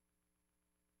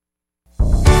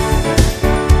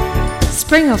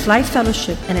Spring of Life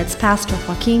Fellowship and its pastor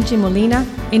Joaquin G. Molina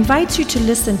invites you to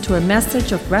listen to a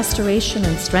message of restoration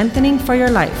and strengthening for your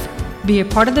life. Be a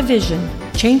part of the vision,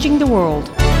 changing the world.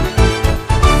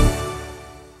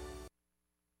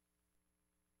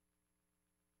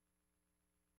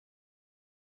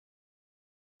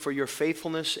 For your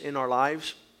faithfulness in our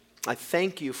lives. I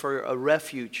thank you for a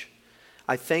refuge.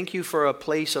 I thank you for a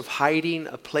place of hiding,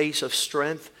 a place of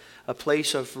strength, a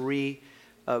place of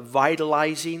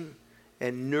revitalizing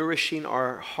and nourishing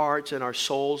our hearts and our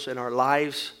souls and our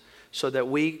lives so that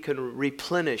we can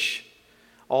replenish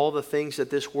all the things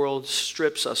that this world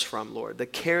strips us from, Lord. The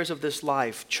cares of this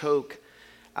life choke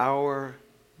our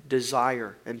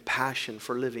desire and passion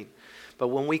for living. But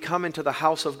when we come into the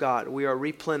house of God, we are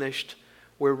replenished.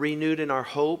 We're renewed in our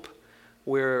hope.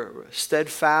 We're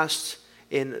steadfast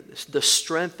in the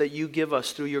strength that you give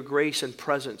us through your grace and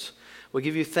presence. We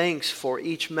give you thanks for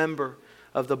each member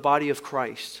of the body of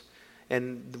Christ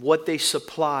and what they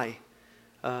supply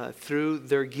through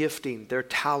their gifting, their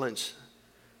talents,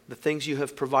 the things you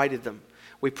have provided them.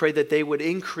 We pray that they would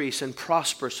increase and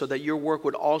prosper so that your work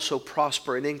would also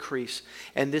prosper and increase.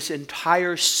 And this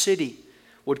entire city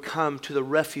would come to the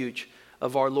refuge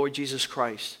of our Lord Jesus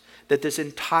Christ. That this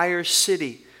entire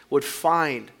city would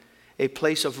find a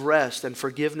place of rest and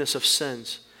forgiveness of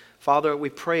sins. Father, we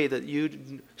pray that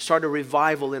you'd start a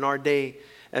revival in our day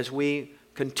as we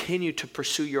continue to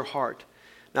pursue your heart.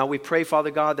 Now we pray,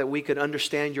 Father God, that we could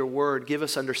understand your word. Give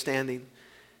us understanding.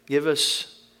 Give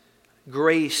us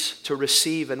grace to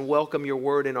receive and welcome your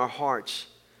word in our hearts,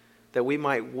 that we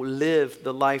might live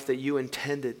the life that you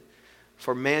intended.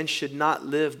 For man should not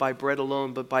live by bread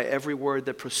alone, but by every word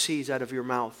that proceeds out of your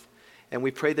mouth. And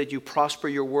we pray that you prosper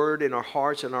your word in our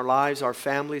hearts and our lives, our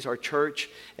families, our church,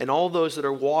 and all those that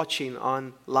are watching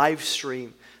on live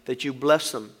stream, that you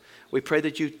bless them. We pray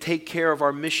that you take care of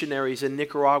our missionaries in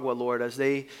Nicaragua, Lord, as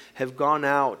they have gone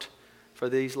out for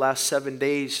these last 7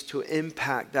 days to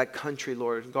impact that country,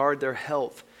 Lord. Guard their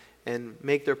health and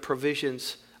make their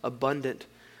provisions abundant.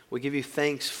 We give you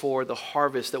thanks for the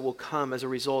harvest that will come as a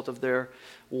result of their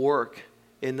work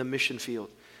in the mission field.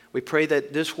 We pray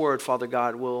that this word, Father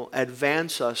God, will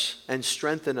advance us and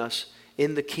strengthen us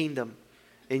in the kingdom.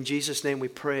 In Jesus' name we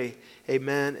pray.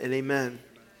 Amen and amen.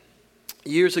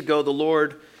 Years ago, the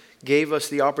Lord gave us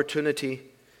the opportunity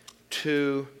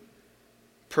to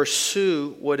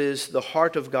pursue what is the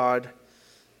heart of God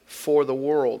for the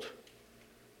world.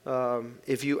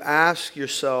 If you ask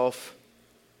yourself,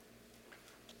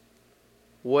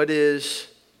 what is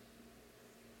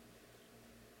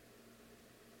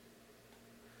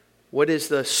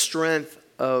the strength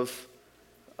of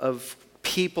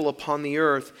people upon the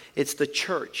earth? It's the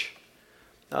church.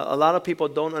 A lot of people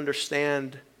don't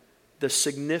understand the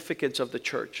significance of the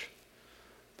church.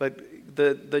 But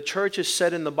the church is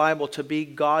said in the Bible to be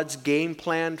God's game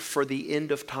plan for the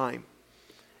end of time.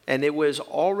 And it was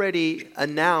already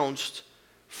announced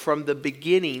from the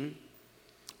beginning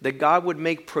that God would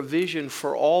make provision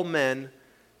for all men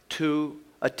to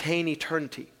attain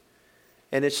eternity.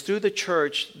 And it's through the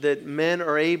church that men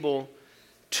are able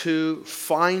to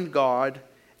find God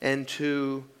and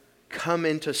to come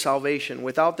into salvation.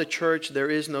 Without the church, there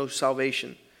is no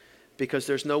salvation because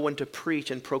there's no one to preach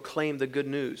and proclaim the good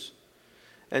news.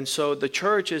 And so the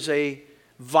church is a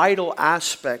vital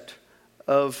aspect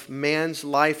of man's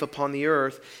life upon the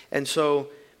earth. And so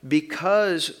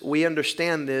because we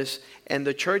understand this, and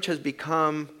the church has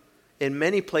become, in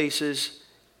many places,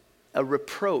 a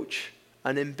reproach,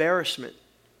 an embarrassment.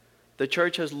 The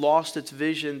church has lost its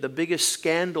vision. The biggest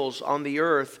scandals on the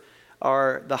earth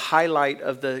are the highlight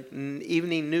of the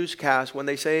evening newscast when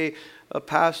they say a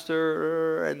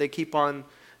pastor, and they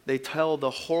tell the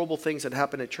horrible things that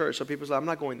happen at church. So people say, I'm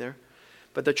not going there.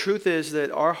 But the truth is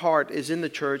that our heart is in the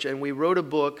church, and we wrote a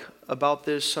book about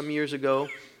this some years ago,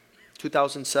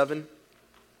 2007.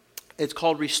 It's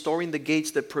called Restoring the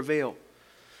Gates That Prevail.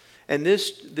 And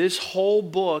this whole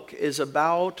book is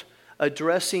about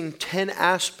addressing 10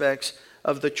 aspects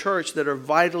of the church that are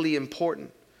vitally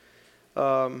important.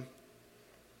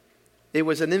 It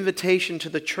was an invitation to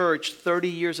the church 30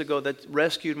 years ago that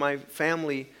rescued my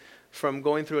family from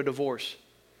going through a divorce.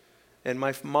 And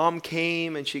my mom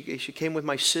came, and she came with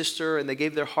my sister, and they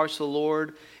gave their hearts to the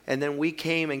Lord. And then we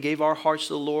came and gave our hearts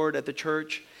to the Lord at the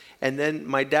church. And then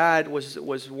my dad was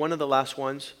one of the last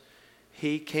ones.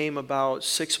 He came about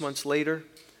 6 months later,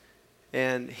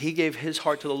 and he gave his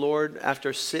heart to the Lord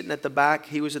after sitting at the back.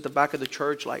 He was at the back of the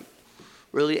church, like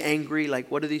really angry, like,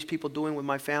 what are these people doing with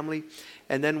my family?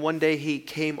 And then one day he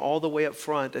came all the way up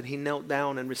front, and he knelt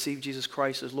down and received Jesus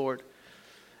Christ as Lord.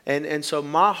 And so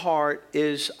my heart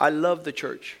is, I love the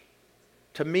church.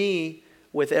 To me,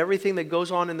 with everything that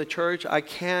goes on in the church, I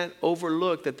can't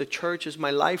overlook that the church is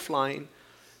my lifeline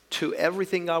to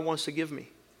everything God wants to give me.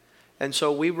 And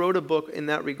so we wrote a book in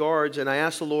that regards, and I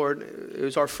asked the Lord, it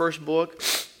was our first book,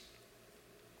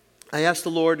 I asked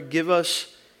the Lord, give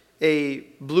us a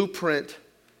blueprint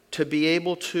to be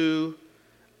able to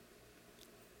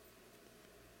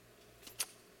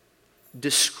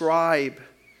describe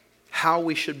how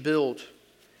we should build.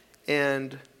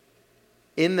 And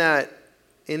in that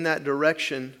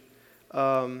direction,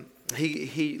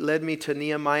 he led me to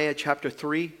Nehemiah chapter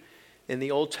 3 in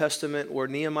the Old Testament, where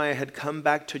Nehemiah had come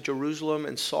back to Jerusalem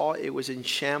and saw it was in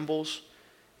shambles.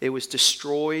 It was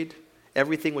destroyed.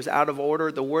 Everything was out of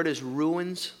order. The word is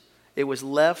ruins. It was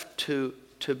left to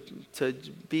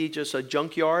be just a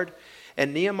junkyard.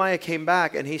 And Nehemiah came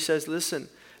back and he says, listen,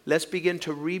 let's begin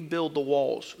to rebuild the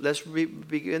walls. Let's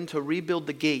begin to rebuild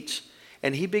the gates.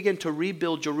 And he began to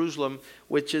rebuild Jerusalem,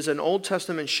 which is an Old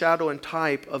Testament shadow and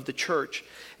type of the church.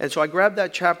 And so I grabbed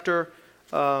that chapter.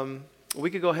 We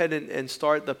could go ahead and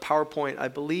start the PowerPoint. I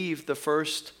believe the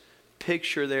first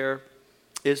picture there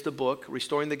is the book,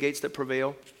 Restoring the Gates That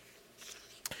Prevail.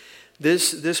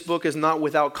 This book is not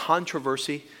without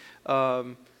controversy.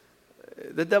 The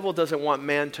devil doesn't want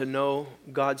man to know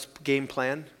God's game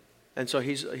plan. And so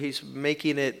he's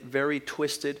making it very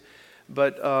twisted.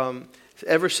 But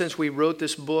ever since we wrote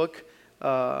this book,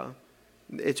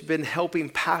 it's been helping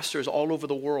pastors all over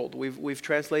the world. We've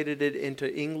translated it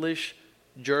into English,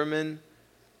 German,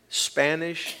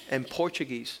 Spanish, and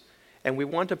Portuguese. And we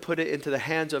want to put it into the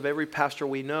hands of every pastor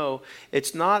we know.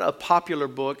 It's not a popular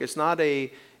book. It's not a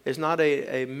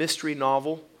mystery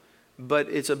novel. But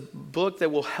it's a book that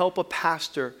will help a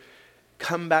pastor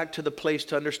come back to the place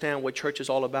to understand what church is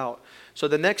all about. So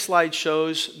the next slide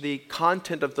shows the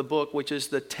content of the book, which is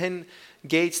the 10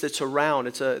 gates that surround.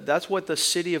 That's what the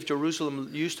city of Jerusalem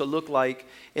used to look like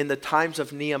in the times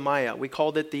of Nehemiah. We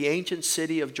called it the ancient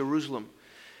city of Jerusalem.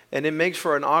 And it makes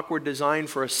for an awkward design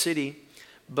for a city.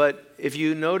 But if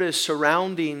you notice,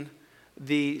 surrounding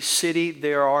the city,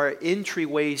 there are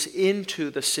entryways into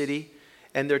the city,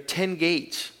 and there are 10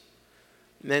 gates.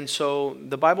 And so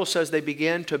the Bible says they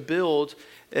began to build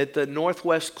at the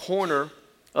northwest corner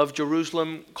of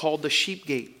Jerusalem called the Sheep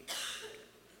Gate.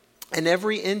 And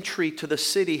every entry to the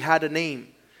city had a name.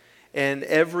 And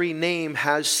every name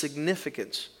has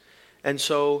significance. And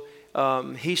so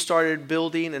he started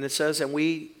building, and it says, and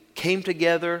we came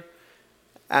together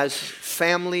as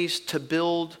families to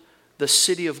build the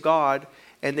city of God.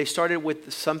 And they started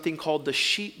with something called the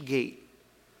Sheep Gate.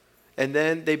 And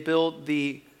then they built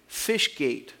the Fish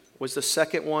Gate, was the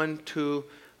second one to,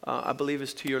 I believe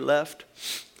is to your left.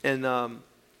 And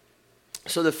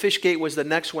so the Fish Gate was the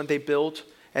next one they built.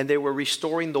 And they were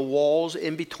restoring the walls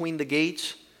in between the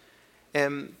gates.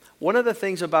 And one of the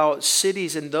things about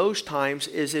cities in those times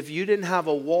is if you didn't have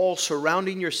a wall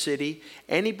surrounding your city,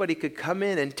 anybody could come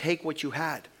in and take what you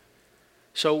had.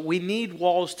 So we need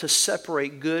walls to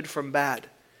separate good from bad.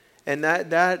 And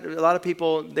that a lot of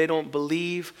people, they don't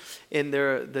believe in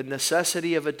the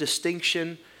necessity of a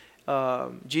distinction.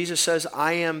 Jesus says,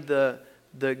 I am the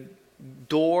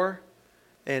door,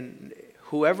 and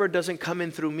whoever doesn't come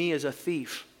in through me is a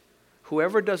thief.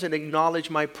 Whoever doesn't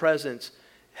acknowledge my presence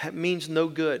means no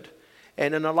good.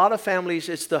 And in a lot of families,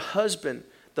 it's the husband,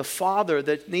 the father,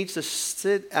 that needs to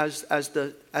sit as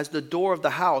the door of the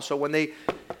house. So when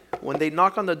they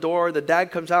knock on the door, the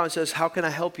dad comes out and says, how can I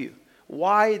help you?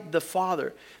 Why the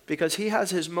father? Because he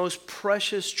has his most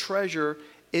precious treasure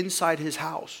inside his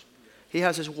house. He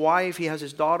has his wife, he has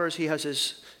his daughters, he has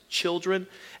his children.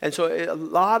 And so a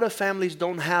lot of families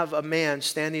don't have a man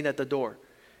standing at the door.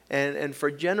 And for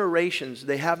generations,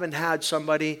 they haven't had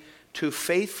somebody to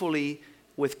faithfully,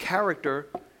 with character,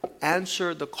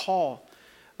 answer the call.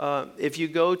 If you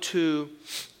go to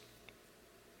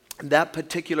that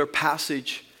particular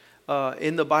passage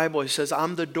in the Bible, it says,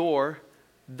 I'm the door.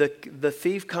 The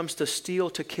thief comes to steal,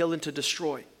 to kill, and to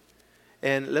destroy.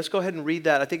 And let's go ahead and read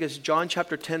that. I think it's John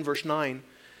chapter 10, verse 9.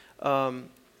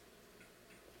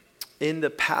 In the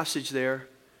passage there,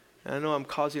 and I know I'm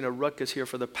causing a ruckus here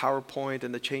for the PowerPoint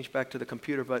and the change back to the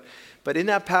computer, but in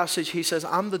that passage he says,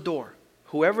 I'm the door.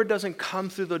 Whoever doesn't come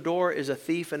through the door is a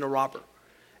thief and a robber.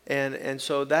 And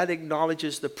so that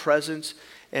acknowledges the presence.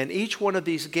 And each one of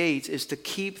these gates is to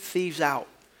keep thieves out,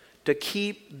 to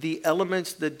keep the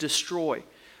elements that destroy.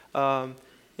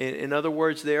 In other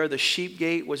words, the sheep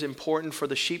gate was important for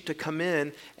the sheep to come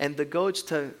in, and the goats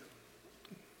to,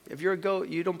 if you're a goat,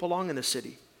 you don't belong in the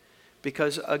city.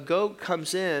 Because a goat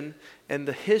comes in, and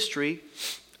the history,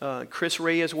 Chris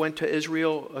Reyes went to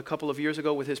Israel a couple of years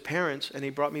ago with his parents, and he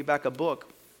brought me back a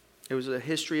book. It was a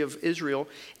history of Israel.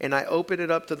 And I opened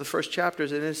it up to the first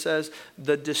chapters, and it says,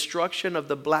 the destruction of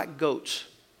the black goats.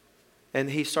 And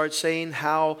he starts saying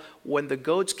how when the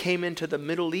goats came into the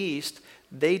Middle East,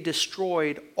 they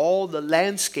destroyed all the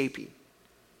landscaping.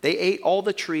 They ate all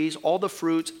the trees, all the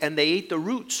fruits, and they ate the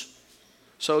roots.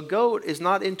 So a goat is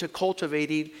not into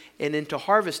cultivating and into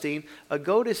harvesting. A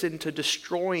goat is into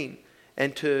destroying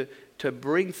and to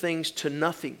bring things to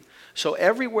nothing. So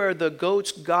everywhere the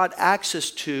goats got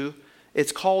access to,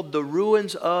 it's called the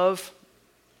ruins of,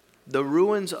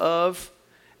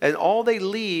 and all they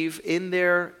leave in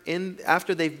there,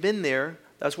 after they've been there,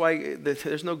 that's why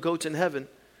there's no goats in heaven.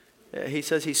 He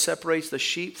says he separates the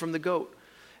sheep from the goat.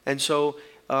 And so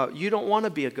you don't want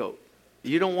to be a goat.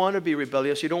 You don't want to be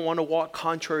rebellious. You don't want to walk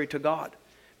contrary to God,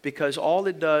 because all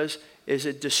it does is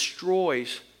it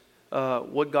destroys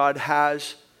what God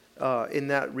has in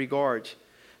that regards.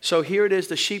 So here it is,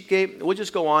 the sheep gate. We'll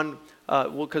just go on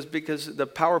because the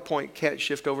PowerPoint can't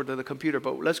shift over to the computer.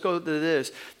 But let's go to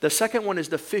this. The second one is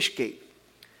the fish gate.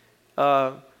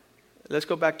 Let's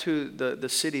go back to the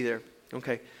city there.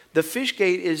 Okay. The fish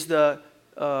gate is the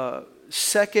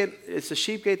second. It's the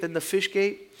sheep gate, then the fish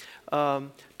gate.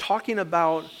 Talking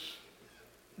about,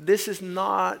 this is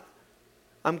not,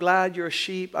 I'm glad you're a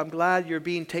sheep. I'm glad you're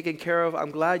being taken care of. I'm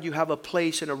glad you have a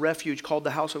place and a refuge called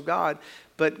the house of God.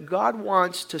 But God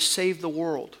wants to save the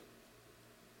world.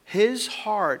 His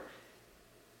heart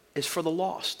is for the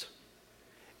lost.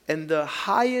 And the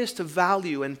highest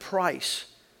value and price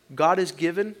God has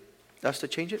given, that's to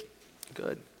change it?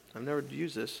 Good. I've never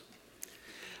used this.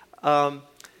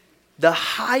 The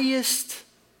highest,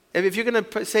 if you're going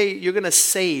to say you're going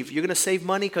to save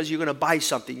money because you're going to buy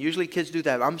something. Usually kids do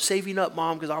that. I'm saving up,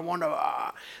 Mom, because I want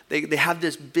to, they have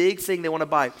this big thing they want to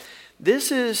buy.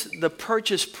 This is the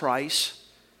purchase price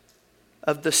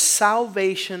of the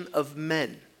salvation of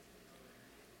men.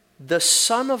 The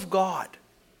Son of God,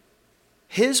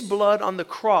 His blood on the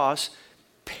cross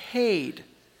paid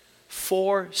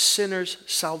for sinners'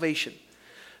 salvation.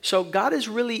 So God is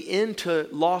really into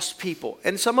lost people.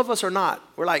 And some of us are not.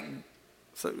 We're like,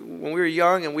 so when we were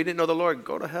young and we didn't know the Lord,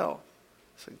 go to hell.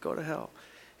 I said, go to hell.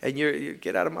 And you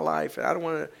get out of my life. And I don't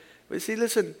want to. But see,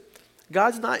 listen,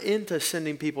 God's not into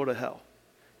sending people to hell.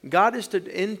 God is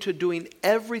into doing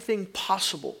everything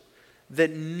possible that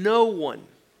no one,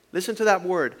 listen to that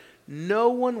word, no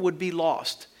one would be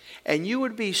lost. And you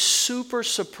would be super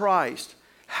surprised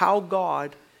how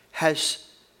God has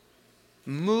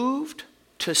moved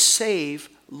to save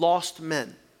lost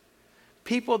men.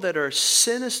 People that are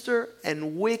sinister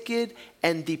and wicked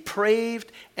and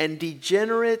depraved and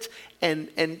degenerate and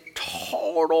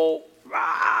total,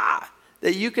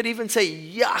 that you could even say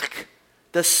yuck,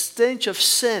 the stench of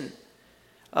sin.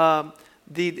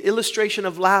 The illustration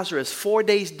of Lazarus, 4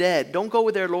 days dead. Don't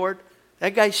go there, Lord.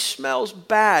 That guy smells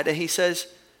bad. And he says,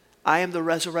 I am the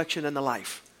resurrection and the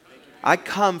life. I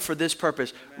come for this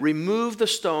purpose. Remove the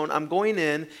stone. I'm going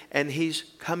in, and he's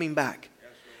coming back.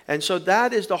 And so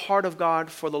that is the heart of God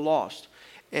for the lost.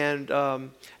 And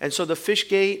so the fish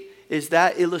gate is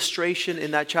that illustration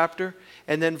in that chapter.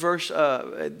 And then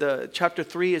the chapter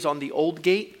 3 is on the old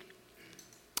gate.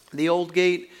 The old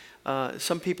gate,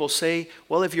 some people say,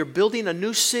 well, if you're building a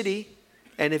new city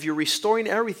and if you're restoring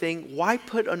everything, why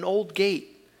put an old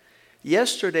gate?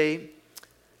 Yesterday,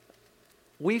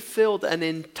 we filled an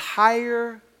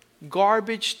entire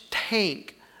garbage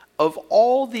tank of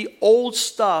all the old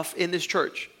stuff in this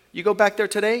church. You go back there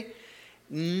today,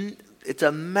 it's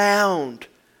a mound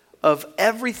of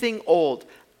everything old.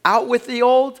 Out with the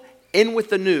old, in with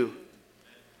the new.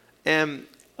 And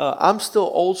I'm still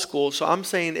old school, so I'm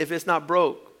saying if it's not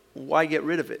broke, why get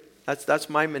rid of it? That's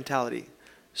my mentality.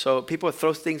 So people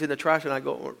throw things in the trash, and I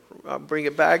go, I'll bring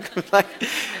it back.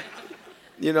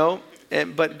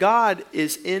 But God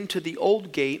is into the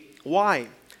old gate. Why?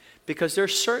 Because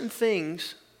there's certain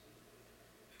things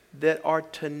that are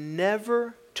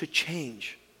never to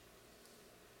change.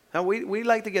 Now, we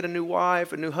like to get a new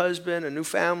wife, a new husband, a new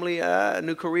family, a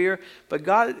new career. But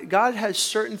God has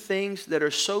certain things that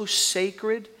are so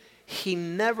sacred, He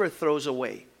never throws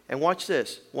away. And watch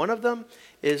this. One of them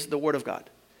is the Word of God.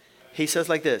 He says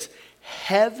like this,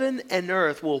 heaven and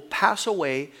earth will pass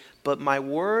away, but my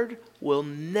word will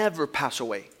never pass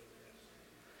away.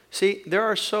 See, there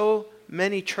are so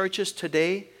many churches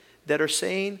today that are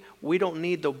saying we don't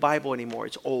need the Bible anymore.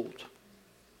 It's old.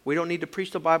 We don't need to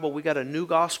preach the Bible. We got a new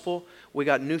gospel. We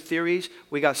got new theories.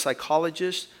 We got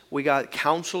psychologists. We got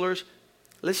counselors.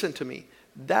 Listen to me.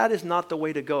 That is not the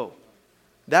way to go.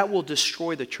 That will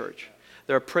destroy the church.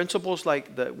 There are principles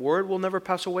like the word will never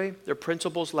pass away. There are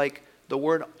principles like the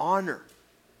word honor.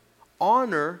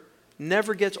 Honor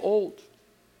never gets old.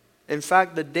 In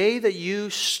fact, the day that you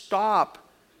stop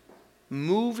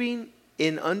moving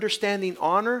in understanding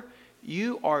honor,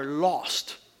 you are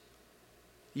lost.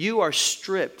 You are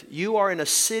stripped. You are in a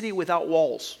city without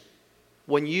walls.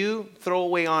 When you throw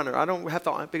away honor, I don't have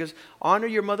to, because honor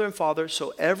your mother and father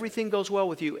so everything goes well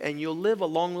with you and you'll live a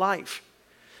long life.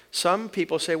 Some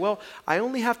people say, well, I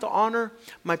only have to honor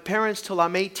my parents till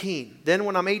I'm 18. Then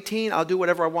when I'm 18, I'll do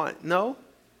whatever I want. No,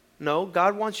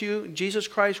 God wants you. Jesus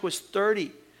Christ was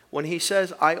 30 when he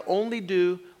says, I only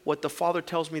do what the Father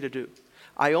tells me to do.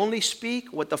 I only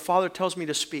speak what the Father tells me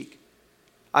to speak.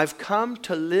 I've come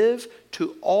to live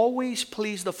to always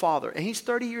please the Father. And he's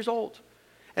 30 years old.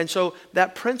 And so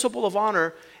that principle of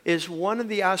honor is one of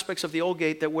the aspects of the old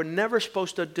gate that we're never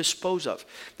supposed to dispose of.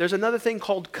 There's another thing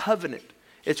called covenant.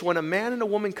 It's when a man and a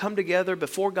woman come together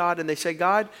before God and they say,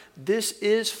 God, this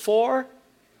is forever.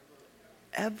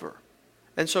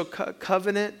 And so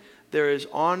covenant, there is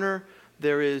honor,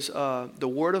 there is the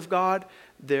Word of God,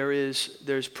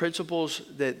 there's principles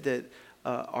that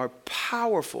are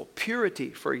powerful. Purity,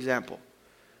 for example.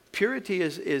 Purity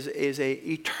is a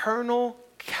eternal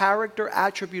character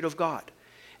attribute of God.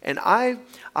 And I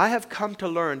have come to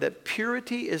learn that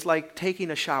purity is like taking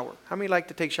a shower. How many like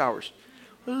to take showers?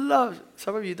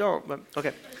 Some of you don't, but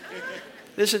okay.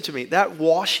 Listen to me. That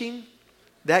washing,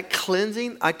 that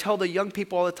cleansing, I tell the young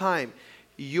people all the time,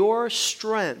 your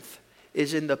strength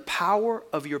is in the power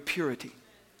of your purity.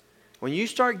 When you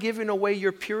start giving away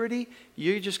your purity,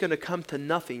 you're just going to come to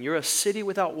nothing. You're a city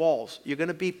without walls. You're going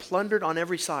to be plundered on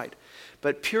every side.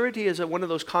 But purity is one of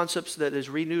those concepts that is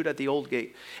renewed at the old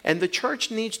gate. And the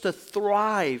church needs to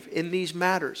thrive in these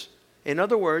matters. In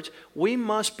other words, we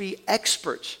must be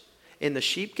experts in the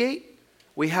sheep gate.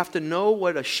 We have to know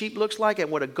what a sheep looks like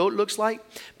and what a goat looks like,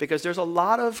 because there's a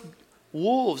lot of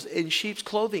wolves in sheep's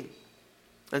clothing.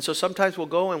 And so sometimes we'll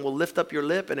go and we'll lift up your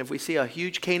lip, and if we see a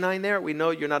huge canine there, we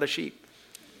know you're not a sheep.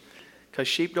 Because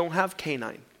sheep don't have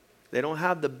canine. They don't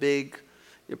have the big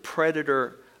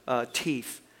predator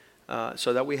teeth.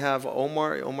 So that we have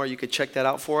Omar. Omar, you could check that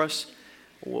out for us.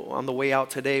 On the way out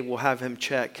today, we'll have him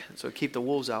check. So keep the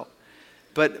wolves out.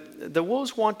 But the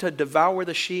wolves want to devour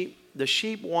the sheep. The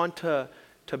sheep want to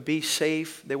be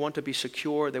safe. They want to be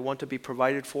secure. They want to be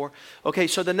provided for. Okay,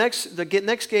 so the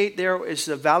next gate there is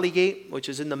the valley gate, which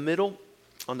is in the middle,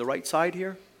 on the right side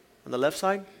here, on the left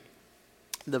side.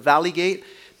 The valley gate,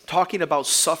 talking about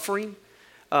suffering.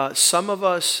 Some of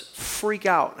us freak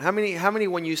out. How many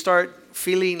when you start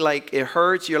feeling like it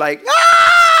hurts, you're like,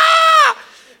 ah!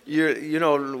 You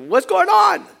know, what's going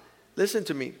on? Listen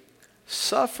to me.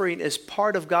 Suffering is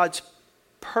part of God's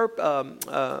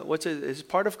is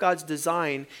part of God's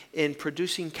design in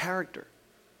producing character.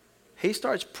 He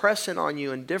starts pressing on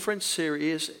you in different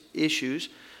serious issues.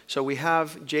 So we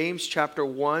have James chapter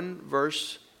 1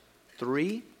 verse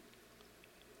 3,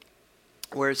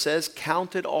 where it says,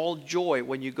 count it all joy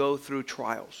when you go through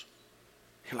trials.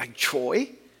 You're like,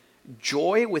 joy?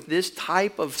 Joy with this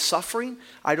type of suffering?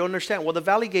 I don't understand. Well, the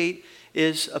Valley Gate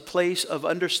is a place of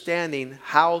understanding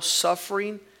how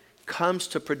suffering comes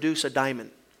to produce a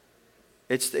diamond.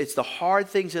 It's the hard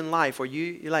things in life where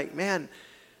you're like, man,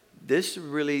 this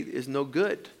really is no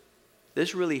good.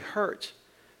 This really hurts.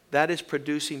 That is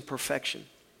producing perfection.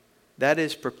 That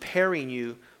is preparing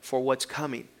you for what's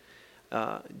coming.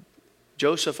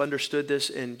 Joseph understood this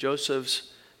in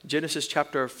Joseph's Genesis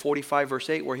chapter 45 verse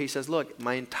 8, where he says, look,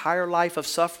 my entire life of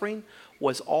suffering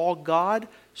was all God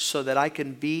so that I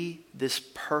can be this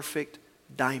perfect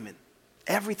diamond.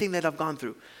 Everything that I've gone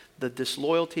through, the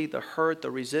disloyalty, the hurt,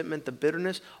 the resentment, the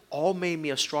bitterness, all made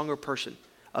me a stronger person,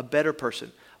 a better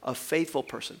person, a faithful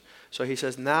person. So he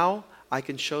says, now I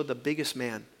can show the biggest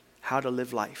man how to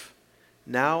live life.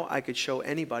 Now I could show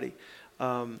anybody.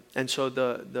 And so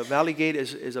the Valley Gate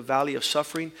is a valley of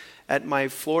suffering. At my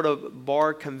Florida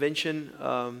Bar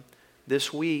Convention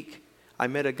this week, I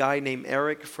met a guy named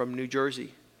Eric from New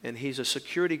Jersey, and he's a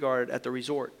security guard at the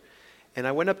resort. And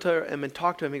I went up to him and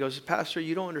talked to him. He goes, Pastor,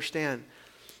 you don't understand.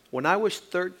 When I was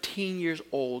 13 years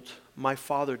old, my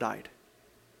father died.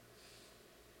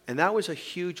 And that was a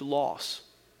huge loss.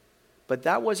 But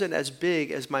that wasn't as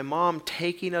big as my mom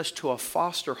taking us to a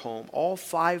foster home, all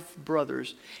 5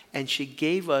 brothers, and she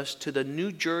gave us to the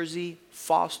New Jersey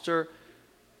foster,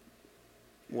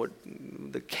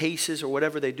 the cases or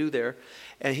whatever they do there.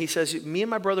 And he says, me and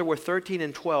my brother were 13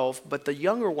 and 12, but the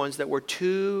younger ones that were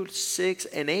 2, 6,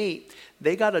 and 8,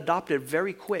 they got adopted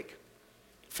very quick.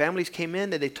 Families came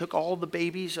in and they took all the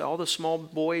babies, all the small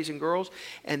boys and girls,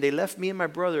 and they left me and my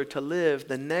brother to live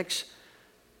the next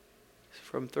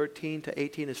from 13 to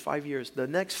 18 is 5 years. The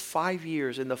next 5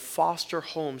 years in the foster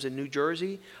homes in New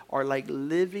Jersey are like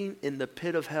living in the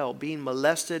pit of hell, being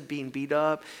molested, being beat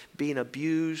up, being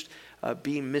abused,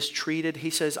 being mistreated. He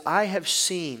says, I have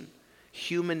seen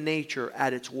human nature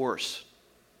at its worst.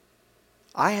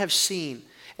 I have seen,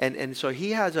 and so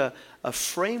he has a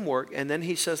framework, and then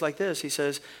he says like this, he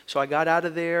says, so I got out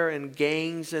of there and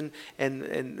gangs, and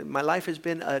my life has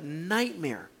been a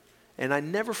nightmare. And I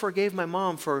never forgave my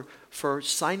mom for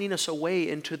signing us away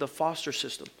into the foster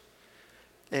system.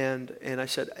 And I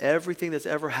said, everything that's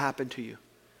ever happened to you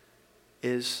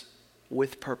is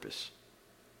with purpose.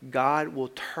 God will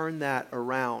turn that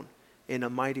around in a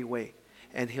mighty way.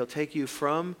 And he'll take you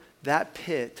from that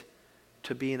pit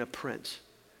to being a prince.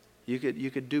 You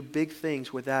could do big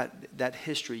things with that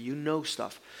history. You know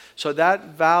stuff. So that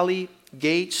valley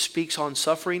gate speaks on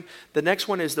suffering. The next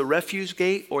one is the refuse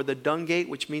gate or the dung gate,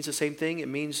 which means the same thing. It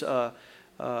means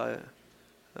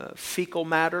fecal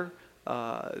matter,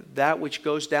 that which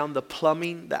goes down the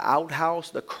plumbing, the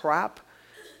outhouse, the crap.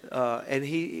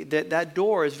 And that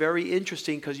door is very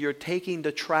interesting because you're taking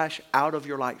the trash out of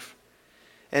your life.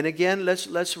 And again,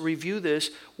 let's review this,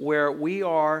 where we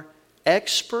are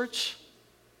experts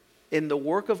in the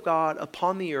work of God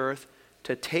upon the earth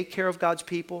to take care of God's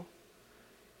people,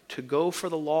 to go for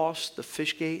the lost, the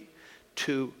fish gate,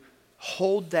 to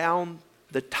hold down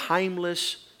the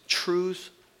timeless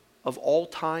truth of all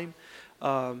time.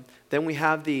 Then we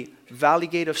have the valley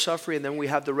gate of suffering, and then we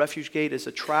have the refuge gate as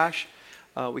the trash.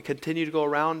 We continue to go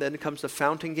around. Then comes the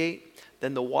fountain gate,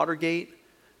 then the water gate,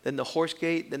 then the horse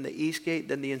gate, then the east gate,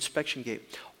 then the inspection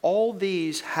gate. All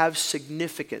these have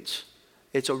significance.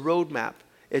 It's a roadmap.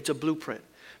 It's a blueprint.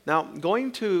 Now,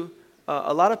 going to,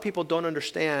 a lot of people don't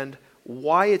understand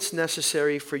why it's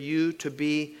necessary for you to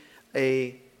be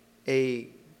a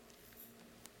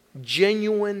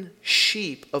genuine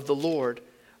sheep of the Lord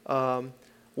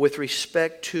with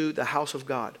respect to the house of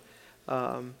God.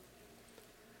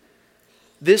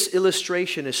 This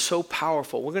illustration is so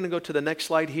powerful. We're going to go to the next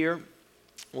slide here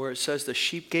where it says the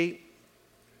sheep gate.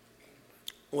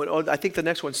 I think the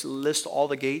next one lists all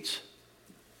the gates.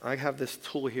 I have this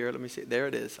tool here. Let me see. There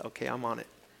it is. Okay, I'm on it.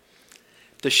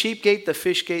 The sheep gate, the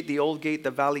fish gate, the old gate, the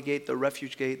valley gate, the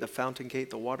refuge gate, the fountain gate,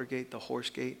 the water gate, the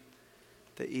horse gate,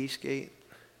 the east gate,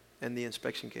 and the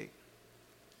inspection gate.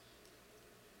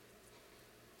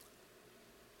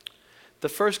 The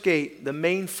first gate, the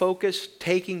main focus,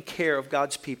 taking care of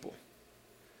God's people.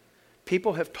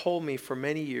 People have told me for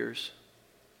many years,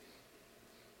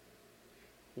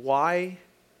 why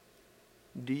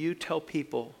do you tell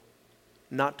people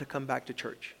not to come back to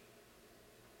church?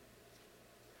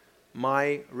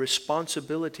 My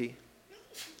responsibility,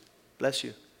 bless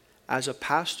you, as a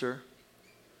pastor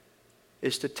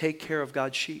is to take care of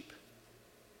God's sheep.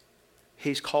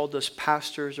 He's called us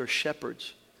pastors or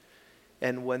shepherds.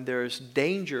 And when there's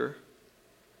danger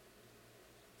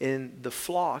in the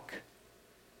flock,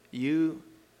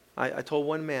 I told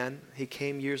one man, he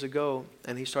came years ago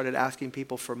and he started asking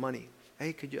people for money.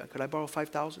 Hey, could I borrow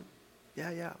 $5,000?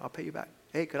 Yeah, I'll pay you back.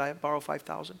 Hey, could I borrow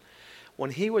 $5,000?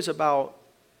 When he was about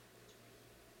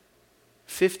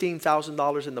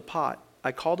 $15,000 in the pot,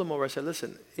 I called him over. I said,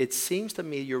 listen, it seems to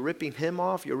me you're ripping him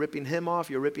off, you're ripping him off,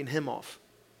 you're ripping him off.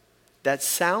 That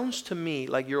sounds to me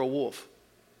like you're a wolf.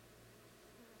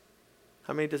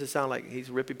 How many does it sound like he's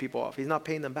ripping people off? He's not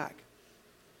paying them back.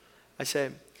 I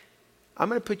said, I'm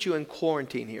going to put you in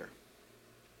quarantine here.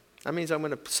 That means I'm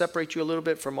going to separate you a little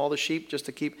bit from all the sheep just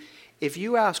to keep. If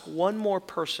you ask one more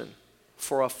person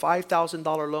for a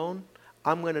 $5,000 loan,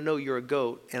 I'm going to know you're a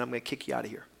goat and I'm going to kick you out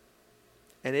of here.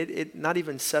 And it not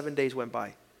even 7 days went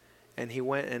by. And he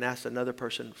went and asked another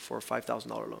person for a $5,000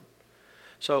 loan.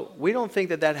 So we don't think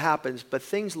that happens, but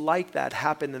things like that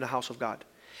happen in the house of God.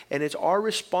 And it's our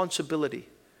responsibility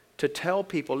to tell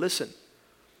people, listen,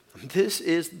 this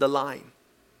is the line.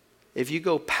 If you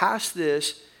go past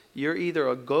this, you're either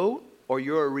a goat or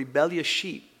you're a rebellious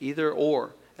sheep, either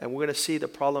or. And we're going to see the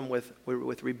problem with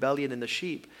rebellion in the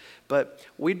sheep. But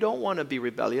we don't want to be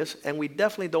rebellious, and we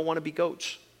definitely don't want to be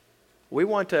goats. We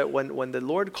want to, when the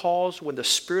Lord calls, when the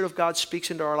Spirit of God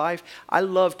speaks into our life, I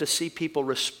love to see people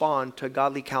respond to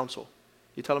godly counsel.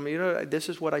 You tell them, this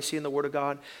is what I see in the Word of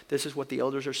God. This is what the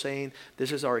elders are saying.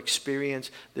 This is our experience.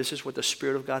 This is what the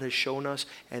Spirit of God has shown us.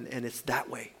 And it's that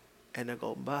way. And they'll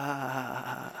go,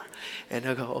 bah. And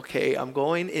they'll go, okay, I'm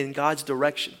going in God's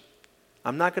direction.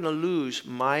 I'm not going to lose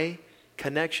my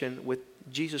connection with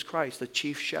Jesus Christ, the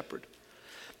chief shepherd.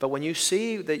 But when you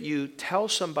see that you tell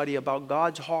somebody about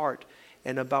God's heart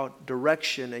and about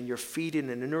direction and you're feeding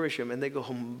and nourishing them, and they go,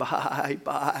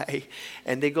 bye,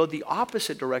 and they go the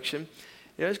opposite direction,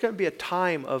 There's going to be a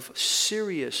time of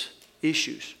serious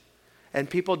issues. And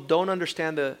people don't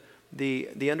understand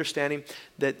the understanding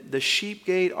that the sheep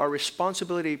gate, our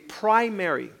responsibility,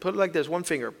 primary, put it like this, one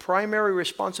finger, primary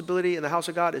responsibility in the house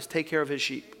of God is take care of his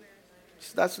sheep.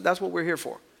 That's what we're here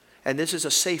for. And this is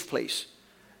a safe place.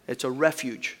 It's a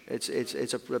refuge.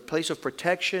 It's a place of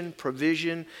protection,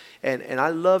 provision, and I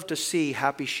love to see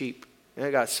happy sheep. They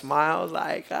got smiles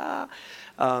like,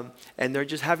 and they're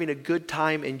just having a good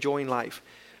time enjoying life.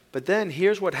 But then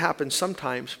here's what happens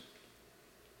sometimes.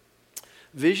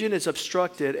 Vision is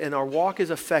obstructed and our walk is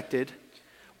affected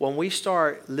when we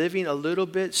start living a little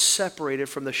bit separated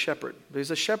from the shepherd. Because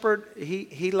the shepherd,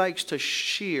 he likes to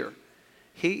shear.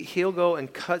 He'll go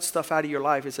and cut stuff out of your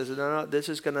life. He says, no, this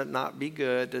is going to not be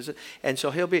good. And so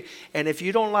he'll be, and if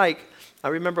you don't like, I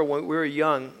remember when we were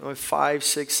young, 5,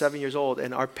 6, 7 years old,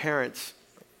 and our parents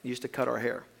used to cut our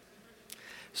hair.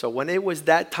 So when it was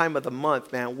that time of the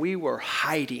month, man, we were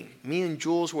hiding. Me and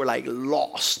Jules were like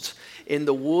lost in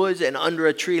the woods and under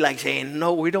a tree, like saying,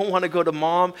 no, we don't want to go to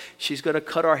mom. She's going to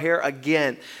cut our hair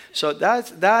again. So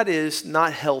that is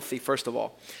not healthy, first of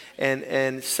all.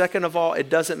 And second of all, it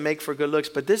doesn't make for good looks.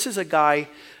 But this is a guy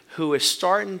who is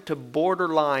starting to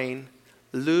borderline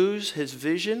lose his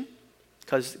vision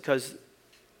because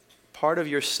part of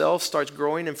yourself starts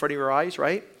growing in front of your eyes,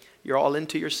 right? You're all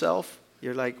into yourself.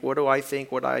 You're like, what do I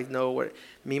think? What I know? What,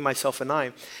 me, myself, and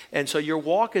I. And so your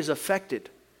walk is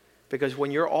affected because when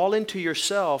you're all into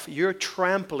yourself, you're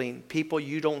trampling people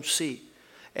you don't see.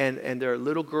 And there are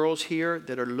little girls here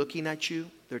that are looking at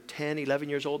you. They're 10, 11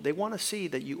 years old. They want to see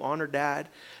that you honor dad,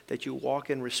 that you walk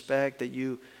in respect, that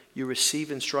you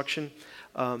receive instruction.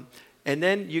 And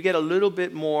then you get a little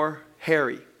bit more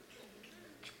hairy.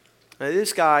 Now,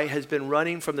 this guy has been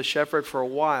running from the shepherd for a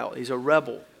while. He's a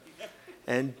rebel.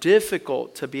 And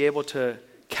difficult to be able to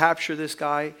capture this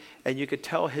guy. And you could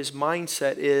tell his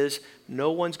mindset is,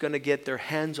 no one's going to get their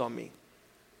hands on me.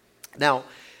 Now,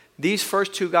 these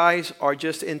first two guys are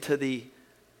just into the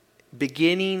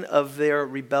beginning of their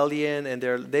rebellion, and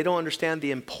they don't understand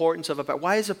the importance of a.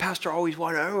 Why is the pastor always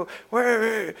wanting,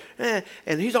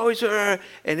 and he's always and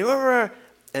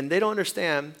they don't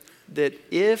understand that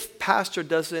if pastor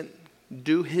doesn't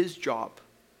do his job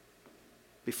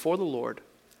before the Lord,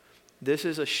 this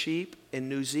is a sheep in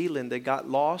New Zealand that got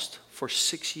lost for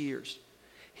 6 years.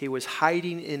 He was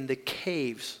hiding in the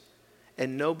caves,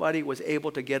 and nobody was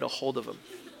able to get a hold of him.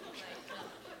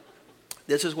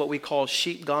 This is what we call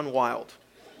sheep gone wild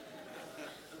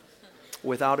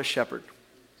without a shepherd.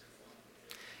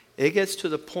 It gets to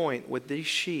the point with these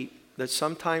sheep that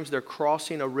sometimes they're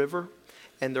crossing a river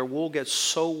and their wool gets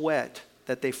so wet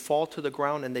that they fall to the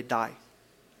ground and they die.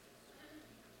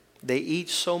 They eat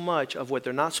so much of what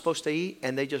they're not supposed to eat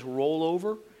and they just roll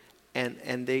over and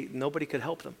nobody could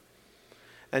help them.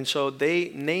 And so they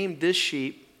named this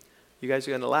sheep, you guys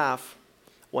are going to laugh,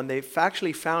 when they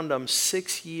actually found him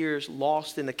 6 years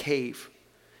lost in a cave,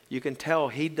 you can tell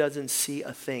he doesn't see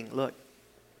a thing. Look.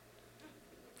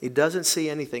 He doesn't see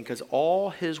anything because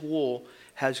all his wool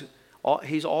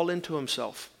he's all into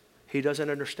himself. He doesn't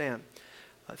understand.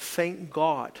 Thank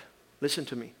God. Listen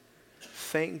to me.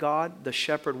 Thank God the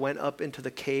shepherd went up into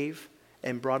the cave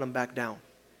and brought him back down.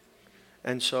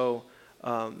 And so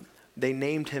they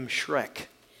named him Shrek.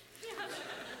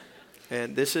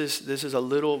 And this is a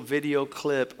little video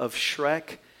clip of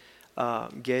Shrek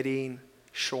getting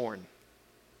shorn.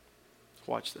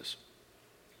 Watch this.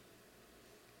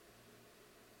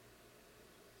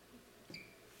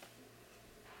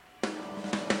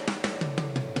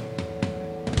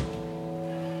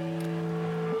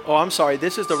 Oh, I'm sorry.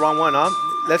 This is the wrong one, huh?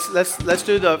 Let's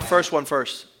do the first one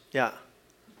first. Yeah.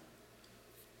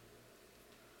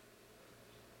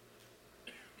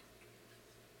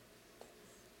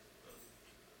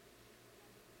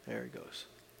 There he goes.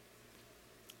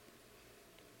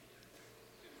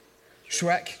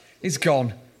 Shrek is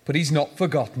gone, but he's not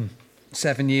forgotten.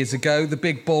 7 years ago, the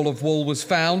big ball of wool was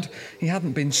found. He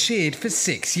hadn't been sheared for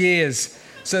 6 years.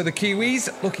 So the Kiwis,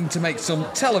 looking to make some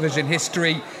television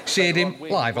history, sheared him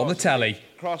live on the telly.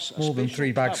 More than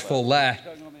 3 bags full there.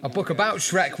 A book about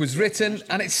Shrek was written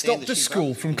and it stopped a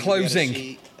school from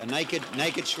closing. A naked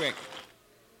Shrek.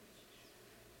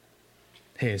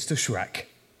 Here's to Shrek.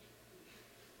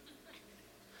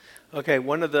 Okay,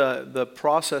 one of the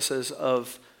processes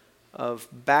of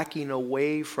backing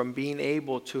away from being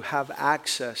able to have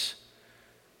access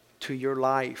to your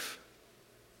life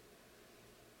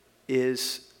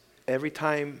is every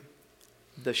time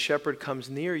the shepherd comes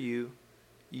near you,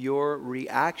 your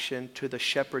reaction to the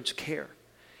shepherd's care.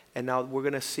 And now we're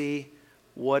going to see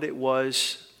what it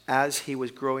was as he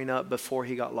was growing up before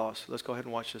he got lost. Let's go ahead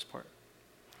and watch this part.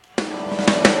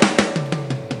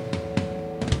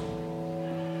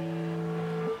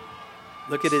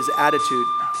 Look at his attitude.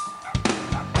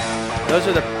 Those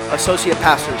are the associate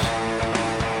pastors.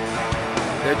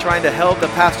 They're trying to help the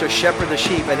pastor shepherd the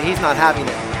sheep, and he's not having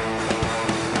it.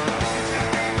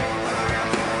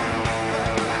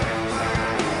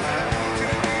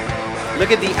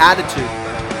 Look at the attitude.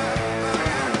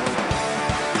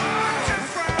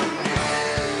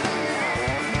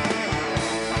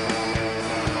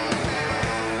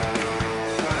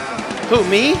 Who,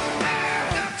 me?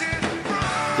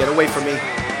 Get away from me.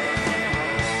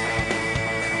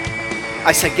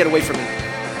 I said, get away from me.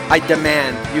 I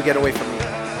demand you get away from me.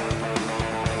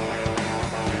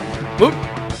 Whoop.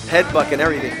 Headbutt and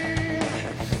everything.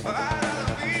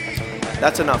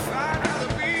 That's enough.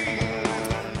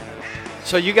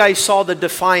 So you guys saw the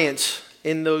defiance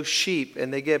in those sheep,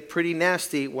 and they get pretty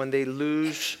nasty when they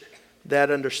lose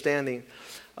that understanding.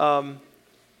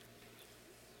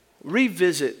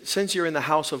 Revisit, since you're in the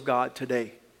house of God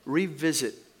today,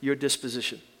 revisit your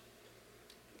disposition.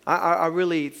 I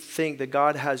really think that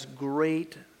God has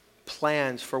great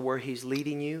plans for where He's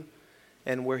leading you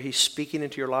and where He's speaking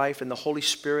into your life, and the Holy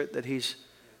Spirit that He's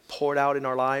poured out in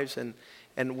our lives.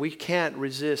 And we can't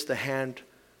resist the hand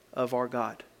of our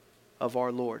God, of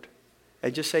our Lord.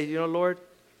 And just say, you know, Lord,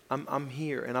 I'm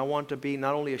here, and I want to be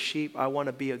not only a sheep, I want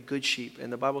to be a good sheep.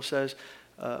 And the Bible says,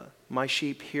 my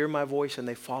sheep hear my voice and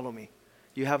they follow me.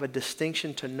 You have a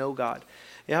distinction to know God.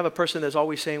 You have a person that's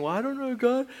always saying, well, I don't know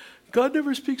God. God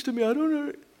never speaks to me. I don't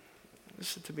know.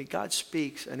 Listen to me. God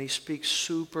speaks, and He speaks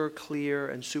super clear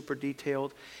and super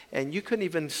detailed. And you couldn't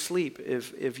even sleep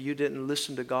if you didn't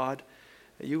listen to God.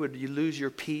 You lose your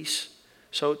peace.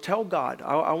 So tell God,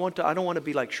 I don't want to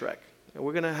be like Shrek.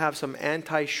 We're going to have some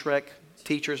anti-Shrek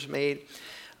teachers made,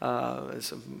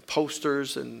 some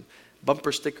posters and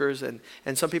bumper stickers, and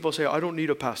some people say, I don't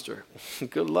need a pastor.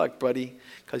 Good luck, buddy,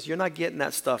 because you're not getting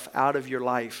that stuff out of your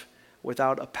life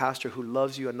without a pastor who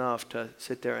loves you enough to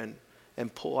sit there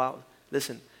and pull out,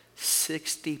 listen,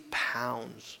 60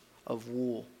 pounds of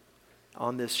wool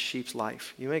on this sheep's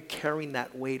life. You may carrying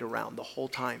that weight around the whole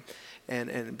time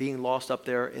and being lost up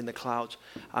there in the clouds,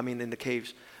 in the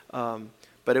caves.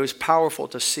 But it was powerful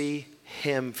to see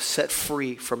him set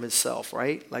free from himself,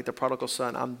 right? Like the prodigal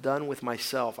son. I'm done with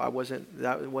myself. That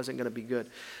wasn't going to be good.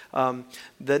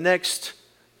 The next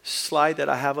slide that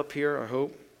I have up here, I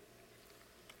hope.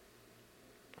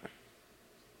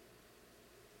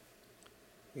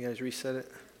 You guys reset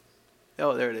it?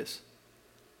 Oh, there it is.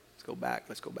 Let's go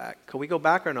back. Can we go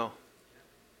back or no?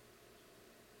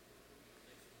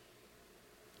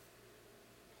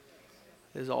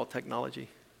 This is all technology.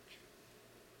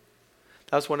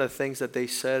 That's one of the things that they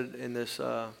said in this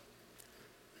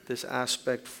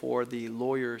aspect for the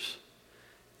lawyers,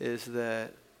 is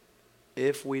that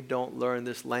if we don't learn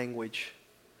this language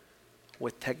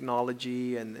with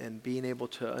technology and being able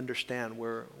to understand,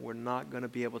 we're not going to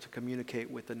be able to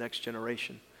communicate with the next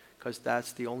generation, because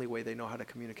that's the only way they know how to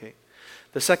communicate.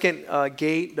 The second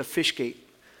gate, the fish gate.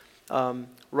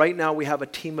 Right now we have a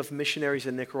team of missionaries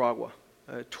in Nicaragua,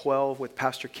 12 with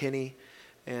Pastor Kenny.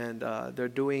 And they're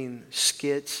doing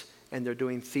skits, and they're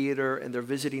doing theater, and they're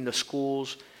visiting the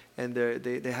schools. And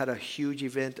they had a huge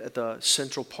event at the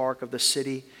Central Park of the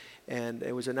city. And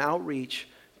it was an outreach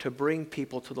to bring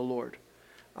people to the Lord.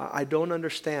 I don't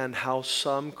understand how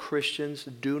some Christians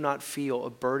do not feel a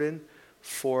burden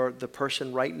for the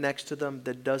person right next to them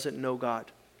that doesn't know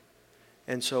God.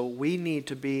 And so we need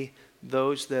to be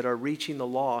those that are reaching the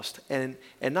lost. And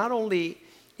not only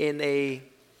in a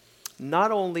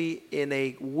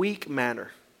weak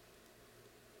manner.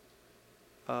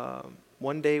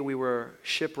 One day we were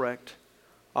shipwrecked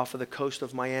off of the coast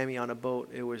of Miami on a boat.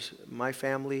 It was my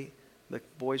family. The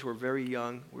boys were very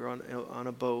young. We were on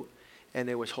a boat. And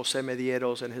it was Jose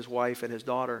Medieros and his wife and his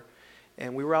daughter.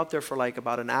 And we were out there for like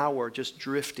about an hour just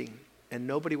drifting. And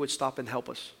nobody would stop and help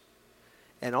us.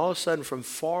 And all of a sudden, from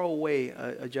far away,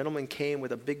 a gentleman came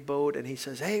with a big boat. And he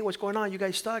says, hey, what's going on? You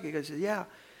guys stuck? He goes, yeah.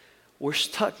 We're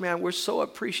stuck, man. We're so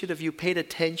appreciative you paid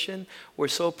attention. We're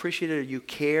so appreciative you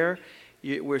care.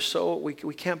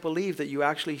 We can't believe that you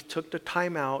actually took the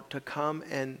time out to come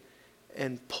and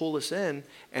pull us in.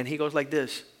 And he goes like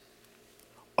this.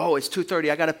 Oh, it's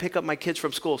 2:30. I got to pick up my kids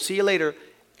from school. See you later.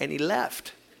 And he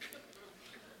left.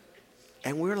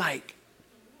 And we're like,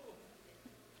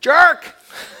 jerk.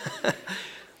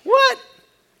 What?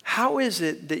 How is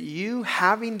it that you,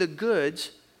 having the goods,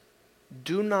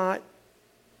 do not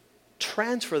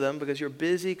transfer them because you're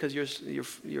busy, because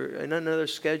you're in another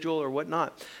schedule or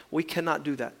whatnot? We cannot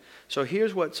do that. So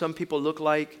here's what some people look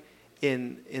like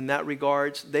in that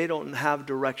regards. They don't have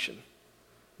direction.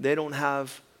 They don't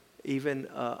have even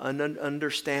an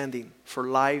understanding for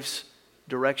life's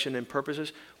direction and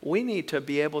purposes. We need to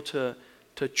be able to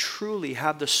truly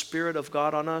have the Spirit of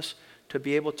God on us to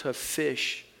be able to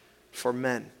fish for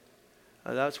men.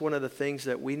 That's one of the things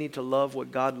that we need to love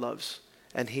what God loves.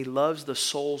 And He loves the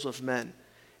souls of men.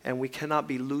 And we cannot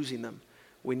be losing them.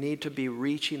 We need to be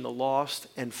reaching the lost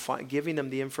and giving them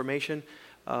the information.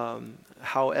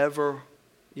 However,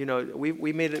 you know,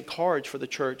 we made a card for the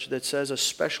church that says a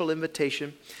special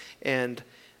invitation. And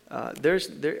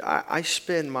I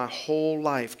spend my whole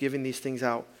life giving these things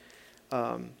out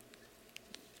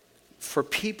for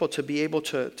people to be able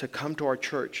to come to our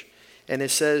church. And it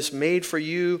says, made for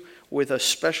you with a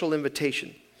special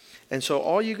invitation. And so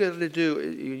all you got to do,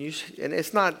 and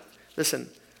it's not, listen,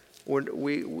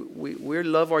 we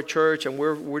love our church and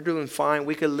we're doing fine.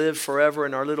 We could live forever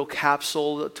in our little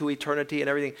capsule to eternity and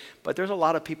everything. But there's a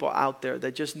lot of people out there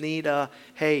that just need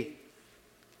hey,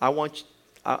 I want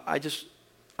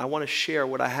to share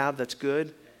what I have that's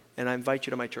good, and I invite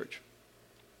you to my church.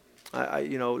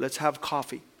 Let's have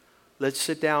coffee. Let's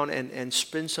sit down and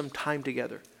spend some time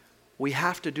together. We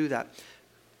have to do that.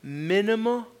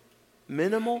 Minimal,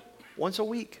 once a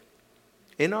week.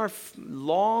 In our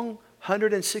long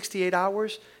 168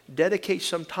 hours, dedicate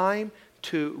some time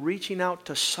to reaching out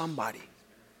to somebody.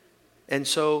 And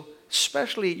so,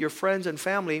 especially your friends and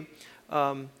family,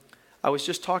 I was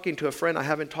just talking to a friend I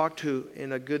haven't talked to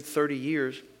in a good 30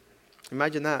 years.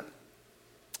 Imagine that.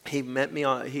 He wrote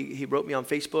me on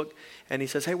Facebook, and he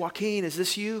says, "Hey, Joaquin, is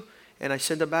this you?" And I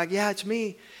sent him back, "Yeah, it's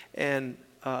me." And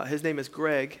his name is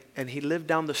Greg, and he lived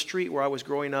down the street where I was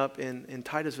growing up in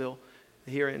Titusville,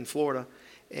 here in Florida.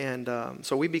 And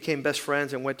so we became best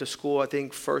friends and went to school, I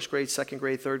think, first grade, second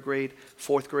grade, third grade,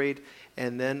 fourth grade.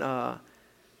 And then,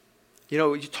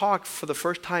 you talked for the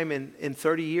first time in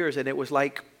 30 years, and it was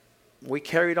like we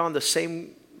carried on the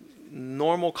same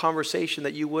normal conversation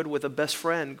that you would with a best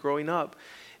friend growing up.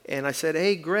 And I said,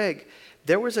 "Hey, Greg,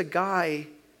 there was a guy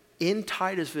in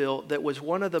Titusville that was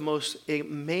one of the most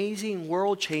amazing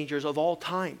world changers of all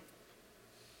time.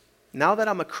 Now that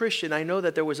I'm a Christian, I know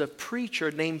that there was a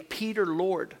preacher named Peter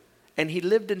Lord, and he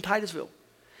lived in Titusville.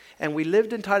 And we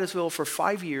lived in Titusville for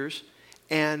 5 years,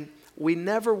 and we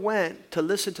never went to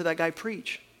listen to that guy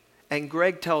preach." And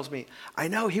Greg tells me, "I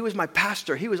know, he was my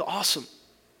pastor. He was awesome."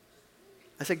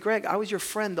 I said, "Greg, I was your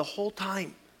friend the whole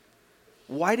time.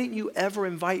 Why didn't you ever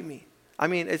invite me?" I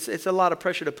mean, it's a lot of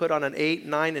pressure to put on an 8,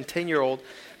 9, and 10-year-old,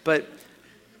 but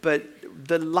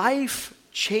the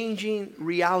life-changing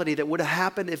reality that would have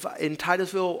happened if in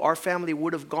Titusville our family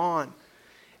would have gone.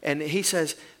 And he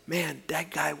says, "Man,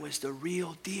 that guy was the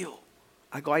real deal."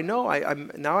 I go, "I know.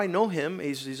 Now I know him.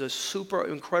 He's a super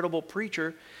incredible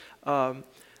preacher,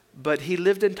 but he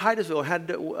lived in Titusville, had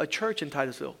a church in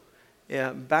Titusville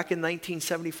back in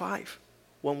 1975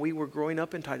 when we were growing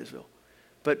up in Titusville.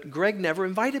 But Greg never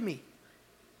invited me."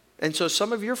 And so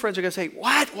some of your friends are going to say,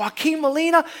 "What? Joaquin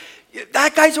Molina?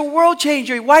 That guy's a world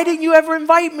changer. Why didn't you ever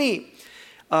invite me?"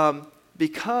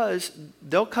 Because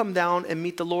they'll come down and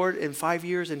meet the Lord in 5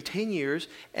 years and 10 years,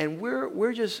 and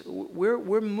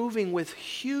we're moving with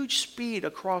huge speed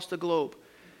across the globe,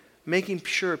 making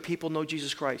sure people know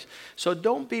Jesus Christ. So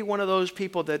don't be one of those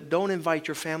people that don't invite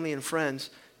your family and friends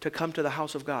to come to the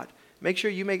house of God. Make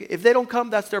sure if they don't come,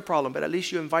 that's their problem, but at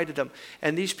least you invited them.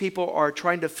 And these people are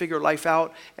trying to figure life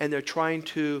out, and they're trying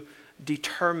to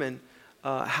determine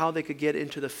how they could get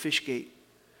into the fish gate.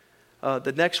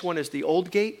 The next one is the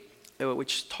old gate,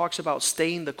 which talks about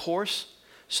staying the course.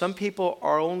 Some people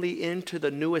are only into the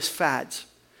newest fads.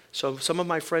 So some of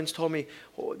my friends told me,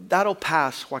 "Oh, that'll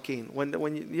pass, Joaquin.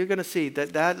 When you're going to see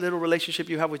that little relationship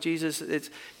you have with Jesus, it's,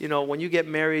 when you get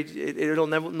married, it'll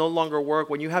no longer work.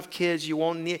 When you have kids, you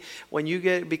won't need. When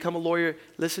you become a lawyer,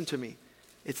 listen to me.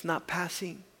 It's not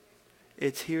passing.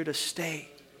 It's here to stay.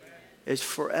 It's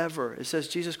forever. It says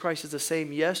Jesus Christ is the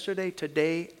same yesterday,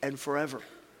 today, and forever.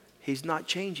 He's not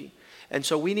changing. And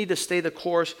so we need to stay the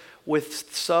course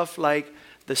with stuff like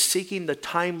seeking the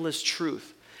timeless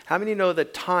truth. How many know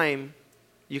that time,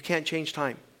 you can't change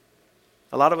time?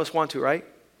 A lot of us want to, right?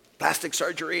 Plastic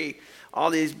surgery, all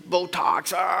these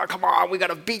Botox. Come on, we got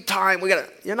to beat time.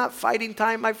 You're not fighting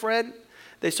time, my friend.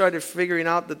 They started figuring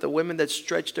out that the women that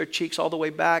stretch their cheeks all the way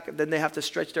back, and then they have to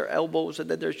stretch their elbows and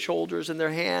then their shoulders and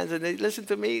their hands. And they listen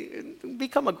to me,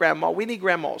 become a grandma. We need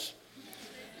grandmas.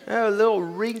 A little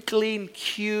wrinkly,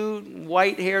 cute,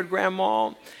 white-haired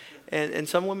grandma. And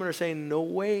some women are saying, "No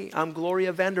way, I'm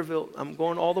Gloria Vanderbilt. I'm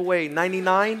going all the way,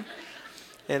 99,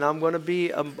 and I'm going to be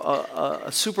a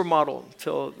supermodel."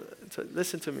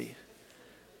 Listen to me.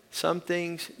 Some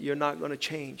things you're not going to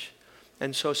change.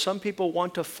 And so some people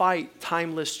want to fight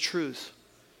timeless truth,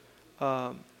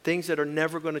 things that are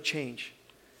never going to change.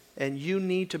 And you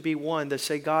need to be one that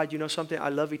say, God, you know something? I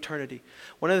love eternity.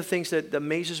 One of the things that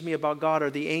amazes me about God are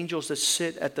the angels that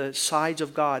sit at the sides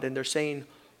of God and they're saying,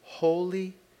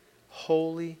 holy,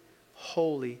 holy,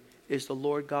 holy is the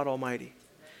Lord God Almighty.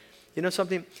 You know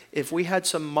something? If we had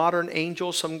some modern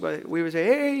angels, we would say,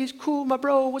 hey, he's cool, my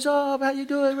bro, what's up? How you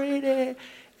doing?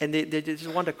 And they just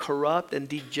want to corrupt and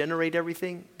degenerate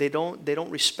everything. They don't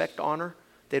respect honor.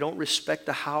 They don't respect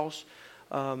the house.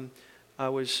 I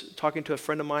was talking to a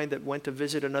friend of mine that went to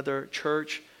visit another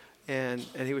church, and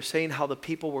he was saying how the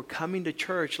people were coming to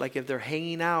church like if they're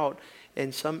hanging out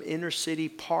in some inner city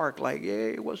park, like,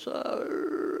 hey, what's up?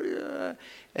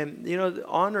 And, you know, the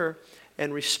honor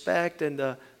and respect and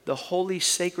the holy,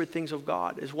 sacred things of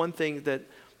God is one thing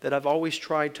that I've always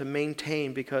tried to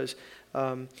maintain, because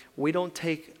we don't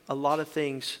take a lot of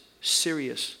things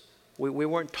serious. We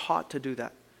weren't taught to do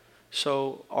that.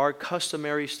 So our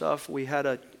customary stuff, we had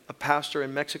a pastor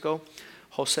in Mexico,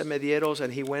 Jose Medieros,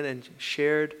 and he went and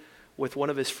shared with one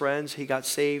of his friends. He got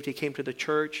saved. He came to the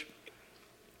church.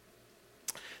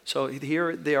 So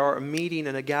here they are, a meeting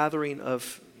and a gathering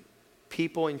of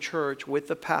people in church with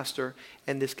the pastor,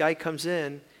 and this guy comes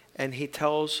in and he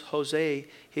tells Jose,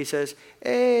 he says,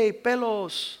 hey,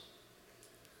 pelos.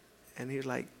 And he's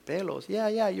like, pelos?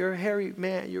 Yeah, you're a hairy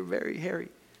man. You're very hairy.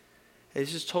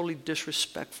 It's just totally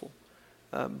disrespectful.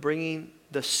 Bringing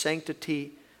the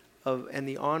sanctity and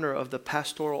the honor of the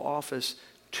pastoral office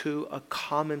to a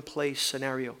commonplace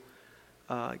scenario.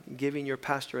 Giving your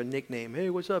pastor a nickname. Hey,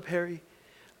 what's up, Harry?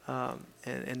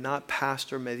 And not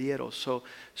Pastor Medieros.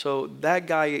 So that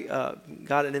guy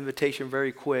got an invitation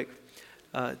very quick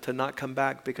to not come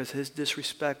back because his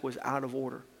disrespect was out of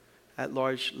order at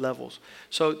large levels.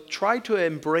 So try to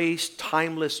embrace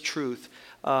timeless truth.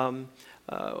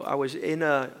 I was in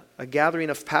a gathering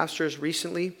of pastors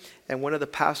recently, and one of the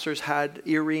pastors had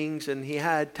earrings and he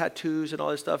had tattoos and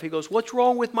all this stuff. He goes, what's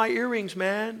wrong with my earrings,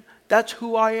 man? That's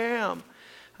who I am.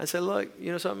 I said, look,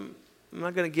 you know something? I'm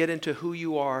not going to get into who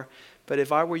you are, but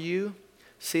if I were you,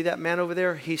 see that man over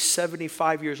there? He's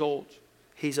 75 years old.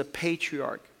 He's a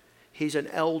patriarch. He's an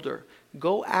elder.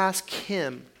 Go ask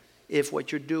him if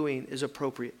what you're doing is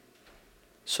appropriate,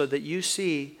 so that you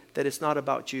see that it's not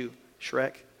about you.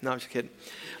 Shrek? No, I'm just kidding.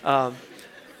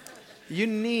 You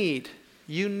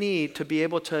need to be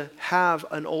able to have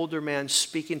an older man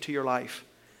speak into your life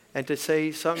and to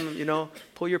say something, you know,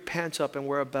 pull your pants up and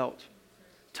wear a belt.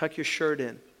 Tuck your shirt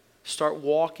in. Start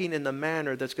walking in the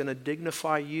manner that's going to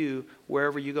dignify you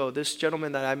wherever you go. This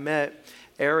gentleman that I met,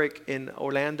 Eric, in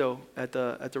Orlando at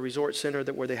the resort center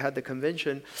where they had the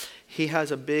convention, he has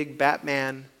a big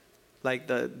Batman, like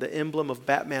the emblem of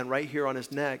Batman right here on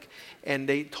his neck. And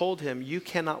they told him, you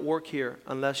cannot work here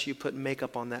unless you put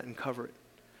makeup on that and cover it.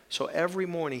 So every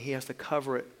morning he has to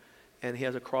cover it. And he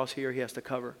has a cross here he has to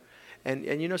cover. And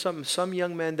you know something? Some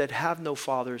young men that have no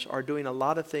fathers are doing a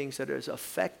lot of things that is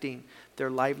affecting their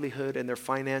livelihood and their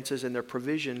finances and their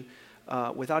provision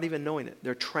without even knowing it.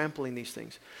 They're trampling these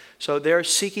things. So they're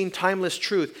seeking timeless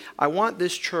truth. I want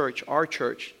this church, our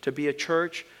church, to be a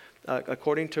church,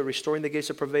 according to Restoring the Gates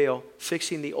of Prevail,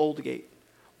 fixing the old gate.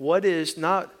 What is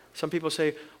not, some people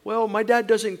say, well, my dad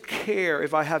doesn't care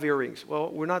if I have earrings.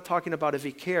 Well, we're not talking about if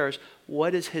he cares.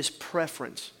 What is his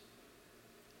preference?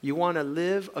 You want to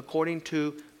live according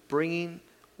to bringing,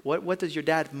 what does your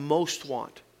dad most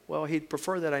want? Well, he'd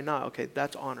prefer that I not. Okay,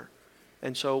 that's honor.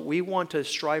 And so we want to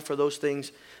strive for those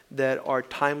things that are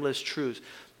timeless truths.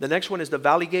 The next one is the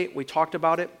Valley Gate. We talked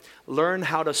about it. Learn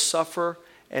how to suffer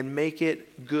and make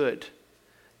it good.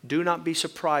 Do not be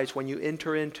surprised when you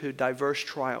enter into diverse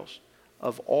trials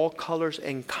of all colors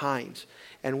and kinds.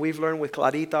 And we've learned with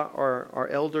Clarita, our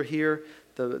elder here,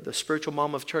 the spiritual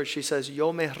mom of church, she says,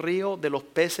 yo me río de los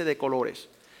peces de colores.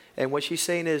 And what she's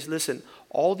saying is, listen,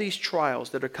 all these trials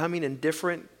that are coming in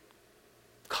different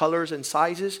colors and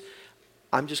sizes,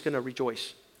 I'm just going to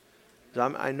rejoice.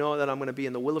 I know that I'm going to be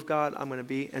in the will of God. I'm going to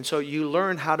be, and so you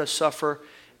learn how to suffer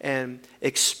and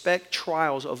expect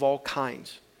trials of all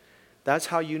kinds. That's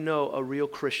how you know a real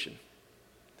Christian.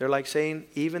 They're like saying,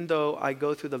 even though I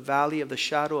go through the valley of the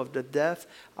shadow of the death,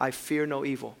 I fear no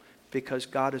evil because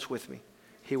God is with me.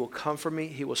 He will comfort me.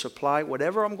 He will supply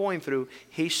whatever I'm going through.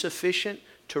 He's sufficient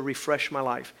to refresh my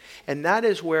life. And that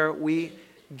is where we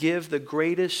give the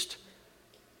greatest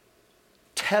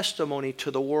testimony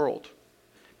to the world.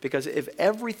 Because if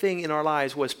everything in our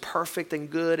lives was perfect and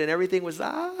good and everything was,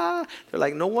 they're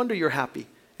like, no wonder you're happy.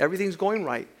 Everything's going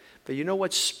right. But you know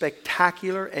what's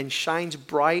spectacular and shines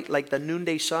bright like the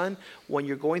noonday sun? When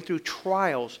you're going through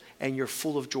trials and you're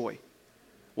full of joy.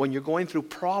 When you're going through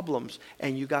problems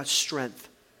and you got strength.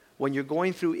 When you're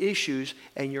going through issues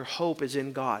and your hope is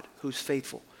in God, who's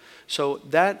faithful. So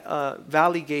that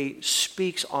Valley Gate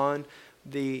speaks on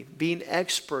the being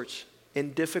experts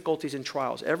in difficulties and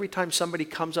trials. Every time somebody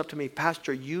comes up to me,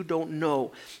 Pastor, you don't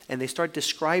know, and they start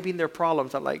describing their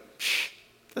problems, I'm like,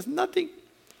 that's nothing.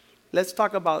 Let's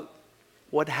talk about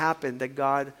what happened that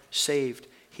God saved.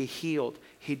 He healed.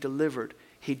 He delivered.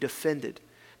 He defended.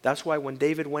 That's why when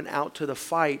David went out to the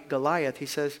fight Goliath, he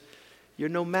says, you're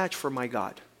no match for my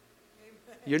God.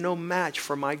 You're no match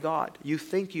for my God. You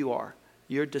think you are.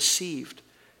 You're deceived.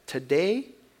 Today,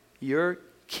 your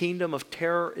kingdom of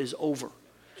terror is over.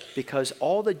 Because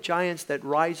all the giants that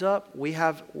rise up, we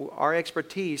have our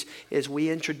expertise is we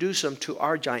introduce them to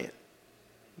our giant.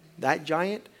 That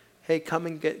giant, hey, come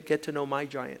and get to know my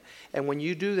giant. And when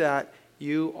you do that,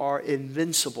 you are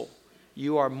invincible.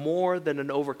 You are more than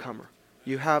an overcomer.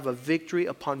 You have a victory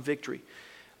upon victory.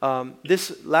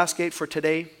 This last gate for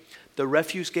today, the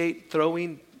refuse gate,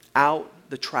 throwing out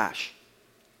the trash.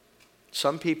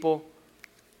 Some people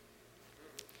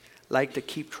like to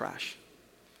keep trash.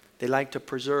 They like to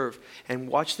preserve. And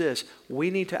watch this. We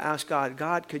need to ask God,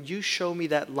 God, could you show me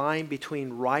that line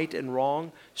between right and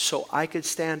wrong so I could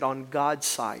stand on God's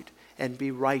side and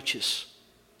be righteous?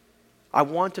 I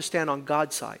want to stand on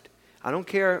God's side. I don't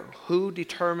care who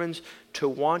determines to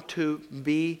want to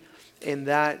be in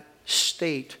that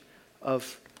state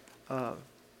of,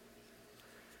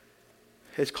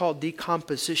 it's called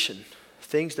decomposition,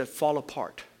 things that fall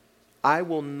apart. I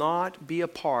will not be a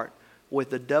part with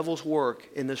the devil's work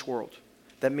in this world.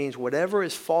 That means whatever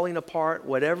is falling apart,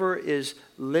 whatever is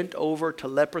lent over to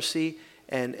leprosy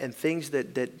and things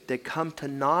that come to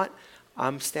naught,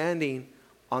 I'm standing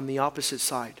on the opposite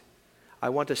side. I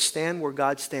want to stand where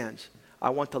God stands. I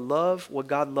want to love what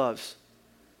God loves.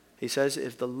 He says,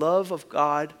 if the love of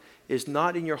God is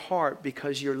not in your heart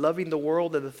because you're loving the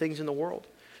world and the things in the world.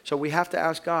 So we have to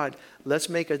ask God, let's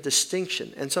make a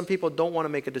distinction. And some people don't want to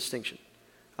make a distinction.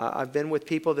 I've been with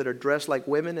people that are dressed like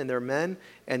women and they're men,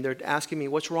 and they're asking me,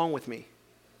 what's wrong with me?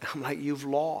 I'm like, you've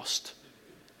lost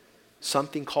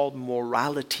something called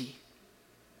morality.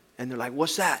 And they're like,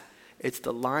 what's that? It's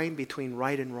the line between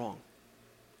right and wrong.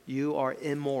 You are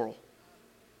immoral.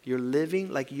 You're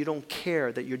living like you don't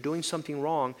care that you're doing something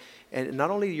wrong. And not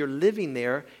only you're living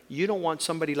there, you don't want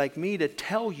somebody like me to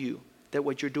tell you that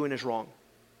what you're doing is wrong.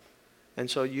 And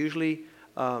so usually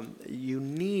you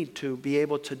need to be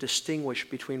able to distinguish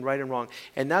between right and wrong.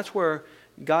 And that's where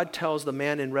God tells the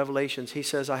man in Revelations, he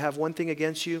says, I have one thing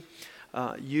against you.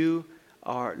 You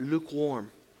are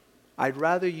lukewarm. I'd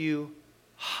rather you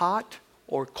hot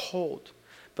or cold.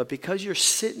 But because you're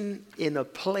sitting in a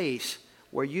place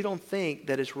where you don't think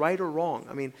that it's right or wrong.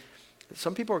 I mean,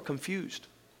 some people are confused.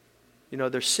 You know,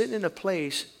 they're sitting in a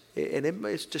place and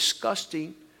it's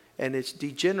disgusting and it's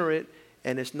degenerate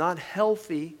and it's not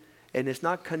healthy and it's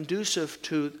not conducive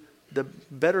to the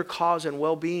better cause and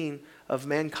well-being of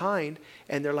mankind.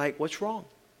 And they're like, what's wrong?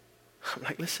 I'm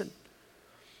like, listen,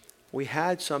 we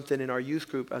had something in our youth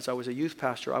group as I was a youth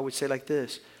pastor. I would say like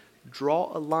this,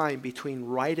 draw a line between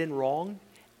right and wrong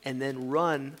and then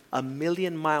run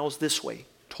 1,000,000 miles this way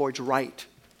towards right.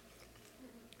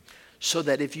 So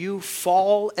that if you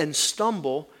fall and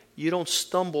stumble, you don't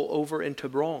stumble over into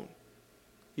wrong.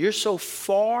 You're so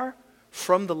far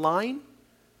from the line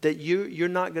that you're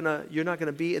not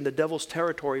gonna be in the devil's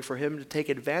territory for him to take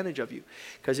advantage of you.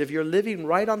 Because if you're living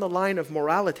right on the line of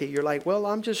morality, you're like, well,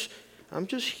 I'm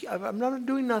not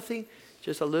doing nothing.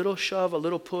 Just a little shove, a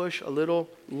little push, a little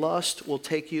lust will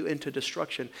take you into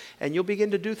destruction. And you'll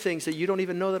begin to do things that you don't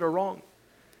even know that are wrong.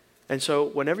 And so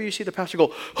whenever you see the pastor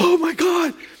go, oh my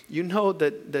God, you know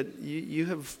that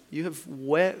you've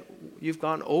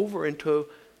gone over into,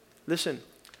 listen,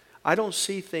 I don't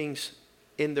see things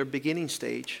in their beginning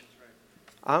stage.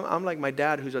 I'm like my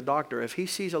dad who's a doctor. If he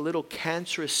sees a little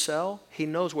cancerous cell, he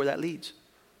knows where that leads.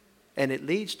 And it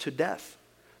leads to death.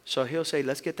 So he'll say,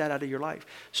 let's get that out of your life.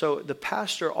 So the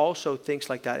pastor also thinks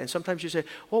like that. And sometimes you say,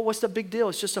 well, what's the big deal?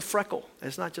 It's just a freckle. And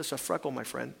it's not just a freckle, my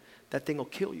friend. That thing will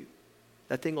kill you.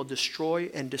 That thing will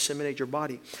destroy and disseminate your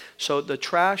body. So the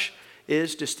trash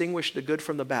is distinguish the good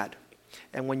from the bad.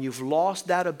 And when you've lost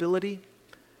that ability,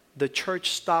 the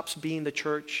church stops being the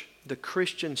church. The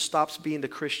Christian stops being the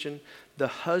Christian. The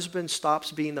husband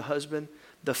stops being the husband.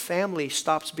 The family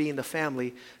stops being the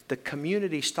family. The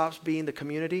community stops being the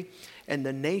community. And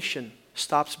the nation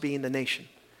stops being the nation.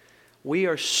 We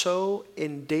are so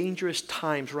in dangerous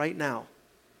times right now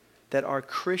that our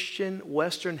Christian,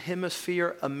 Western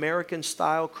Hemisphere,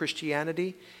 American-style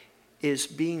Christianity is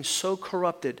being so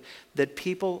corrupted that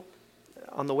people,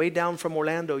 on the way down from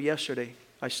Orlando yesterday,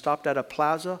 I stopped at a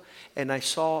plaza and I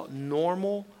saw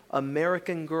normal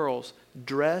American girls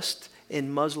dressed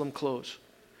in Muslim clothes.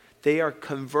 They are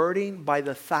converting by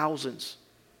the thousands.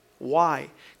 Why?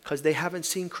 Because they haven't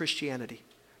seen Christianity.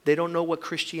 They don't know what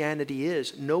Christianity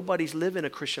is. Nobody's living a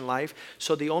Christian life.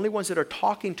 So the only ones that are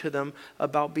talking to them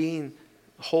about being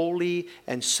holy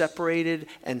and separated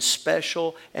and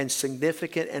special and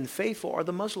significant and faithful are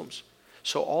the Muslims.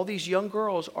 So all these young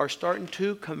girls are starting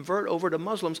to convert over to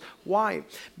Muslims. Why?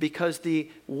 Because the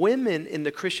women in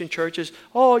the Christian churches,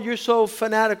 oh, you're so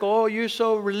fanatical. Oh, you're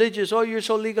so religious. Oh, you're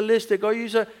so legalistic. Oh, you're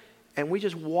so... And we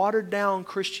just watered down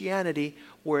Christianity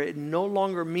where it no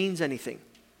longer means anything.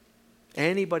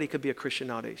 Anybody could be a Christian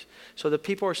nowadays. So the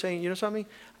people are saying, you know something?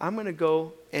 I'm going to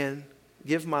go and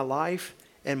give my life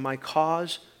and my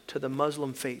cause to the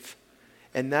Muslim faith.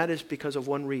 And that is because of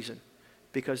one reason.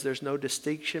 Because there's no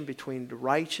distinction between the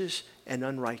righteous and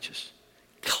unrighteous.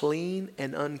 Clean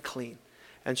and unclean.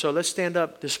 And so let's stand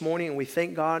up this morning and we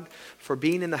thank God for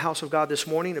being in the house of God this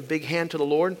morning. A big hand to the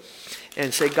Lord.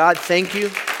 And say, God, thank you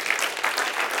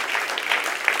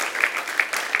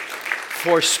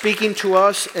for speaking to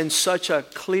us in such a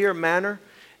clear manner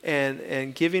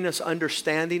and giving us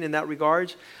understanding in that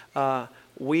regards.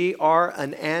 We are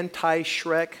an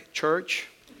anti-Shrek church.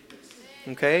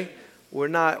 Okay?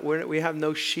 We have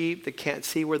no sheep that can't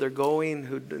see where they're going,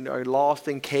 who are lost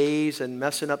in caves and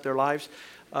messing up their lives.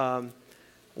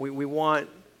 We want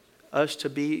us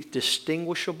to be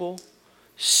distinguishable,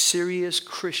 serious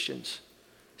Christians.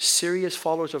 Serious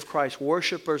followers of Christ,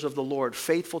 worshipers of the Lord,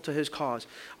 faithful to His cause.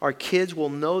 Our kids will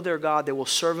know their God. They will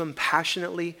serve Him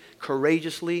passionately,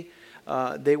 courageously.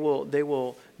 They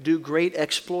will do great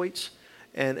exploits.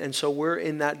 And so we're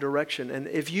in that direction. And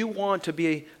if you want to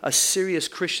be a serious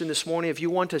Christian this morning, if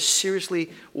you want to seriously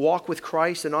walk with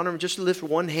Christ and honor Him, just lift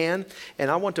one hand.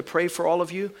 And I want to pray for all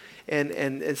of you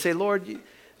and say, Lord,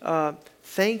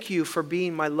 thank you for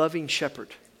being my loving shepherd.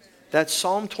 That's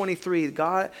Psalm 23.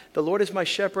 God, the Lord is my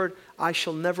shepherd. I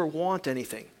shall never want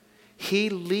anything. He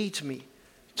leads me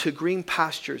to green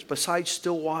pastures beside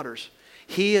still waters.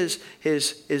 He is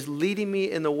leading me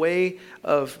in the way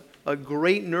of a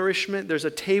great nourishment. There's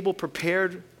a table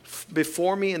prepared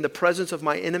before me in the presence of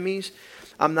my enemies.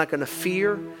 I'm not going to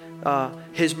fear.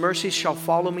 His mercies shall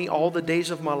follow me all the days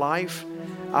of my life.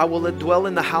 I will dwell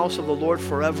in the house of the Lord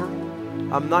forever.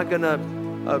 I'm not going to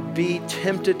be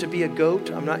tempted to be a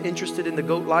goat. I'm not interested in the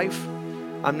goat life.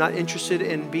 I'm not interested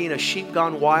in being a sheep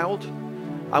gone wild.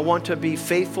 I want to be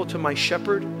faithful to my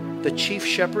shepherd, the chief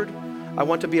shepherd. I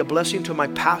want to be a blessing to my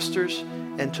pastors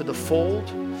and to the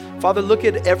fold. Father, look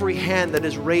at every hand that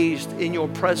is raised in your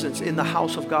presence in the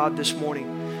house of God this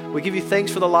morning. We give you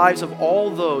thanks for the lives of all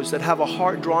those that have a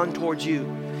heart drawn towards you.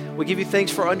 We give you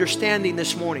thanks for understanding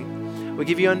this morning. We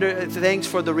give you thanks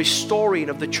for the restoring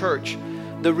of the church,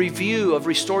 the review of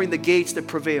restoring the gates that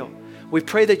prevail. We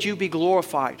pray that you be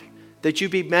glorified, that you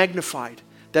be magnified,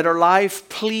 that our life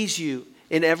please you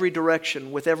in every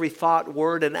direction with every thought,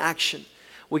 word, and action.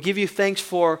 We give you thanks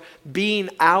for being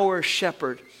our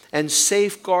shepherd and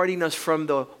safeguarding us from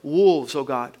the wolves, oh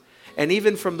God, and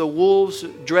even from the wolves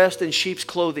dressed in sheep's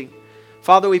clothing.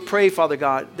 Father, we pray, Father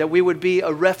God, that we would be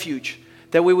a refuge,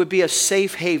 that we would be a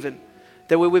safe haven,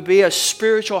 that we would be a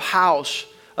spiritual house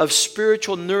of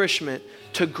spiritual nourishment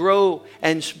to grow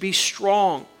and be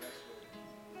strong,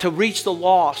 to reach the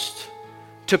lost,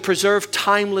 to preserve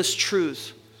timeless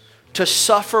truth, to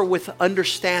suffer with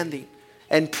understanding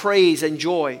and praise and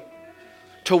joy,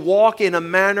 to walk in a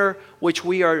manner which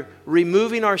we are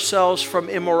removing ourselves from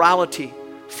immorality,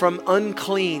 from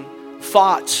unclean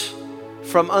thoughts,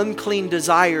 from unclean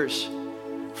desires,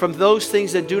 from those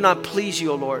things that do not please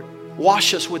you, O Lord.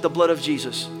 Wash us with the blood of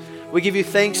Jesus. We give you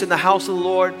thanks in the house of the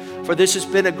Lord, for this has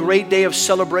been a great day of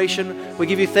celebration. We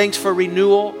give you thanks for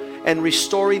renewal and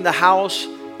restoring the house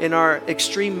in our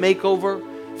extreme makeover,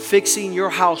 fixing your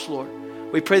house, Lord.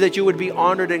 We pray that you would be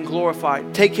honored and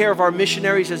glorified. Take care of our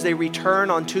missionaries as they return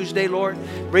on Tuesday, Lord.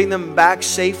 Bring them back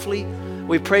safely.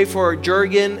 We pray for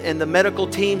Jurgen and the medical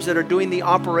teams that are doing the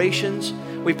operations.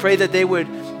 We pray that they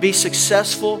would be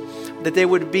successful, that they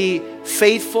would be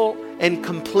faithful in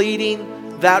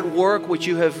completing that work which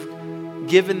you have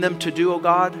given them to do, O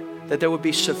God, that there would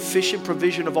be sufficient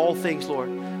provision of all things, Lord,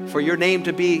 for your name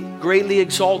to be greatly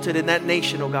exalted in that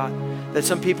nation, O God, that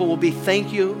some people will be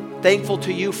thankful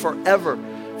to you forever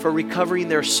for recovering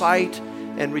their sight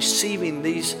and receiving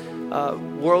these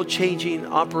world-changing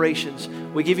operations.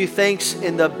 We give you thanks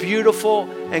in the beautiful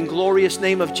and glorious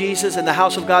name of Jesus, and the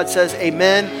house of God says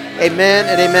amen, amen,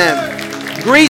 and amen. Greet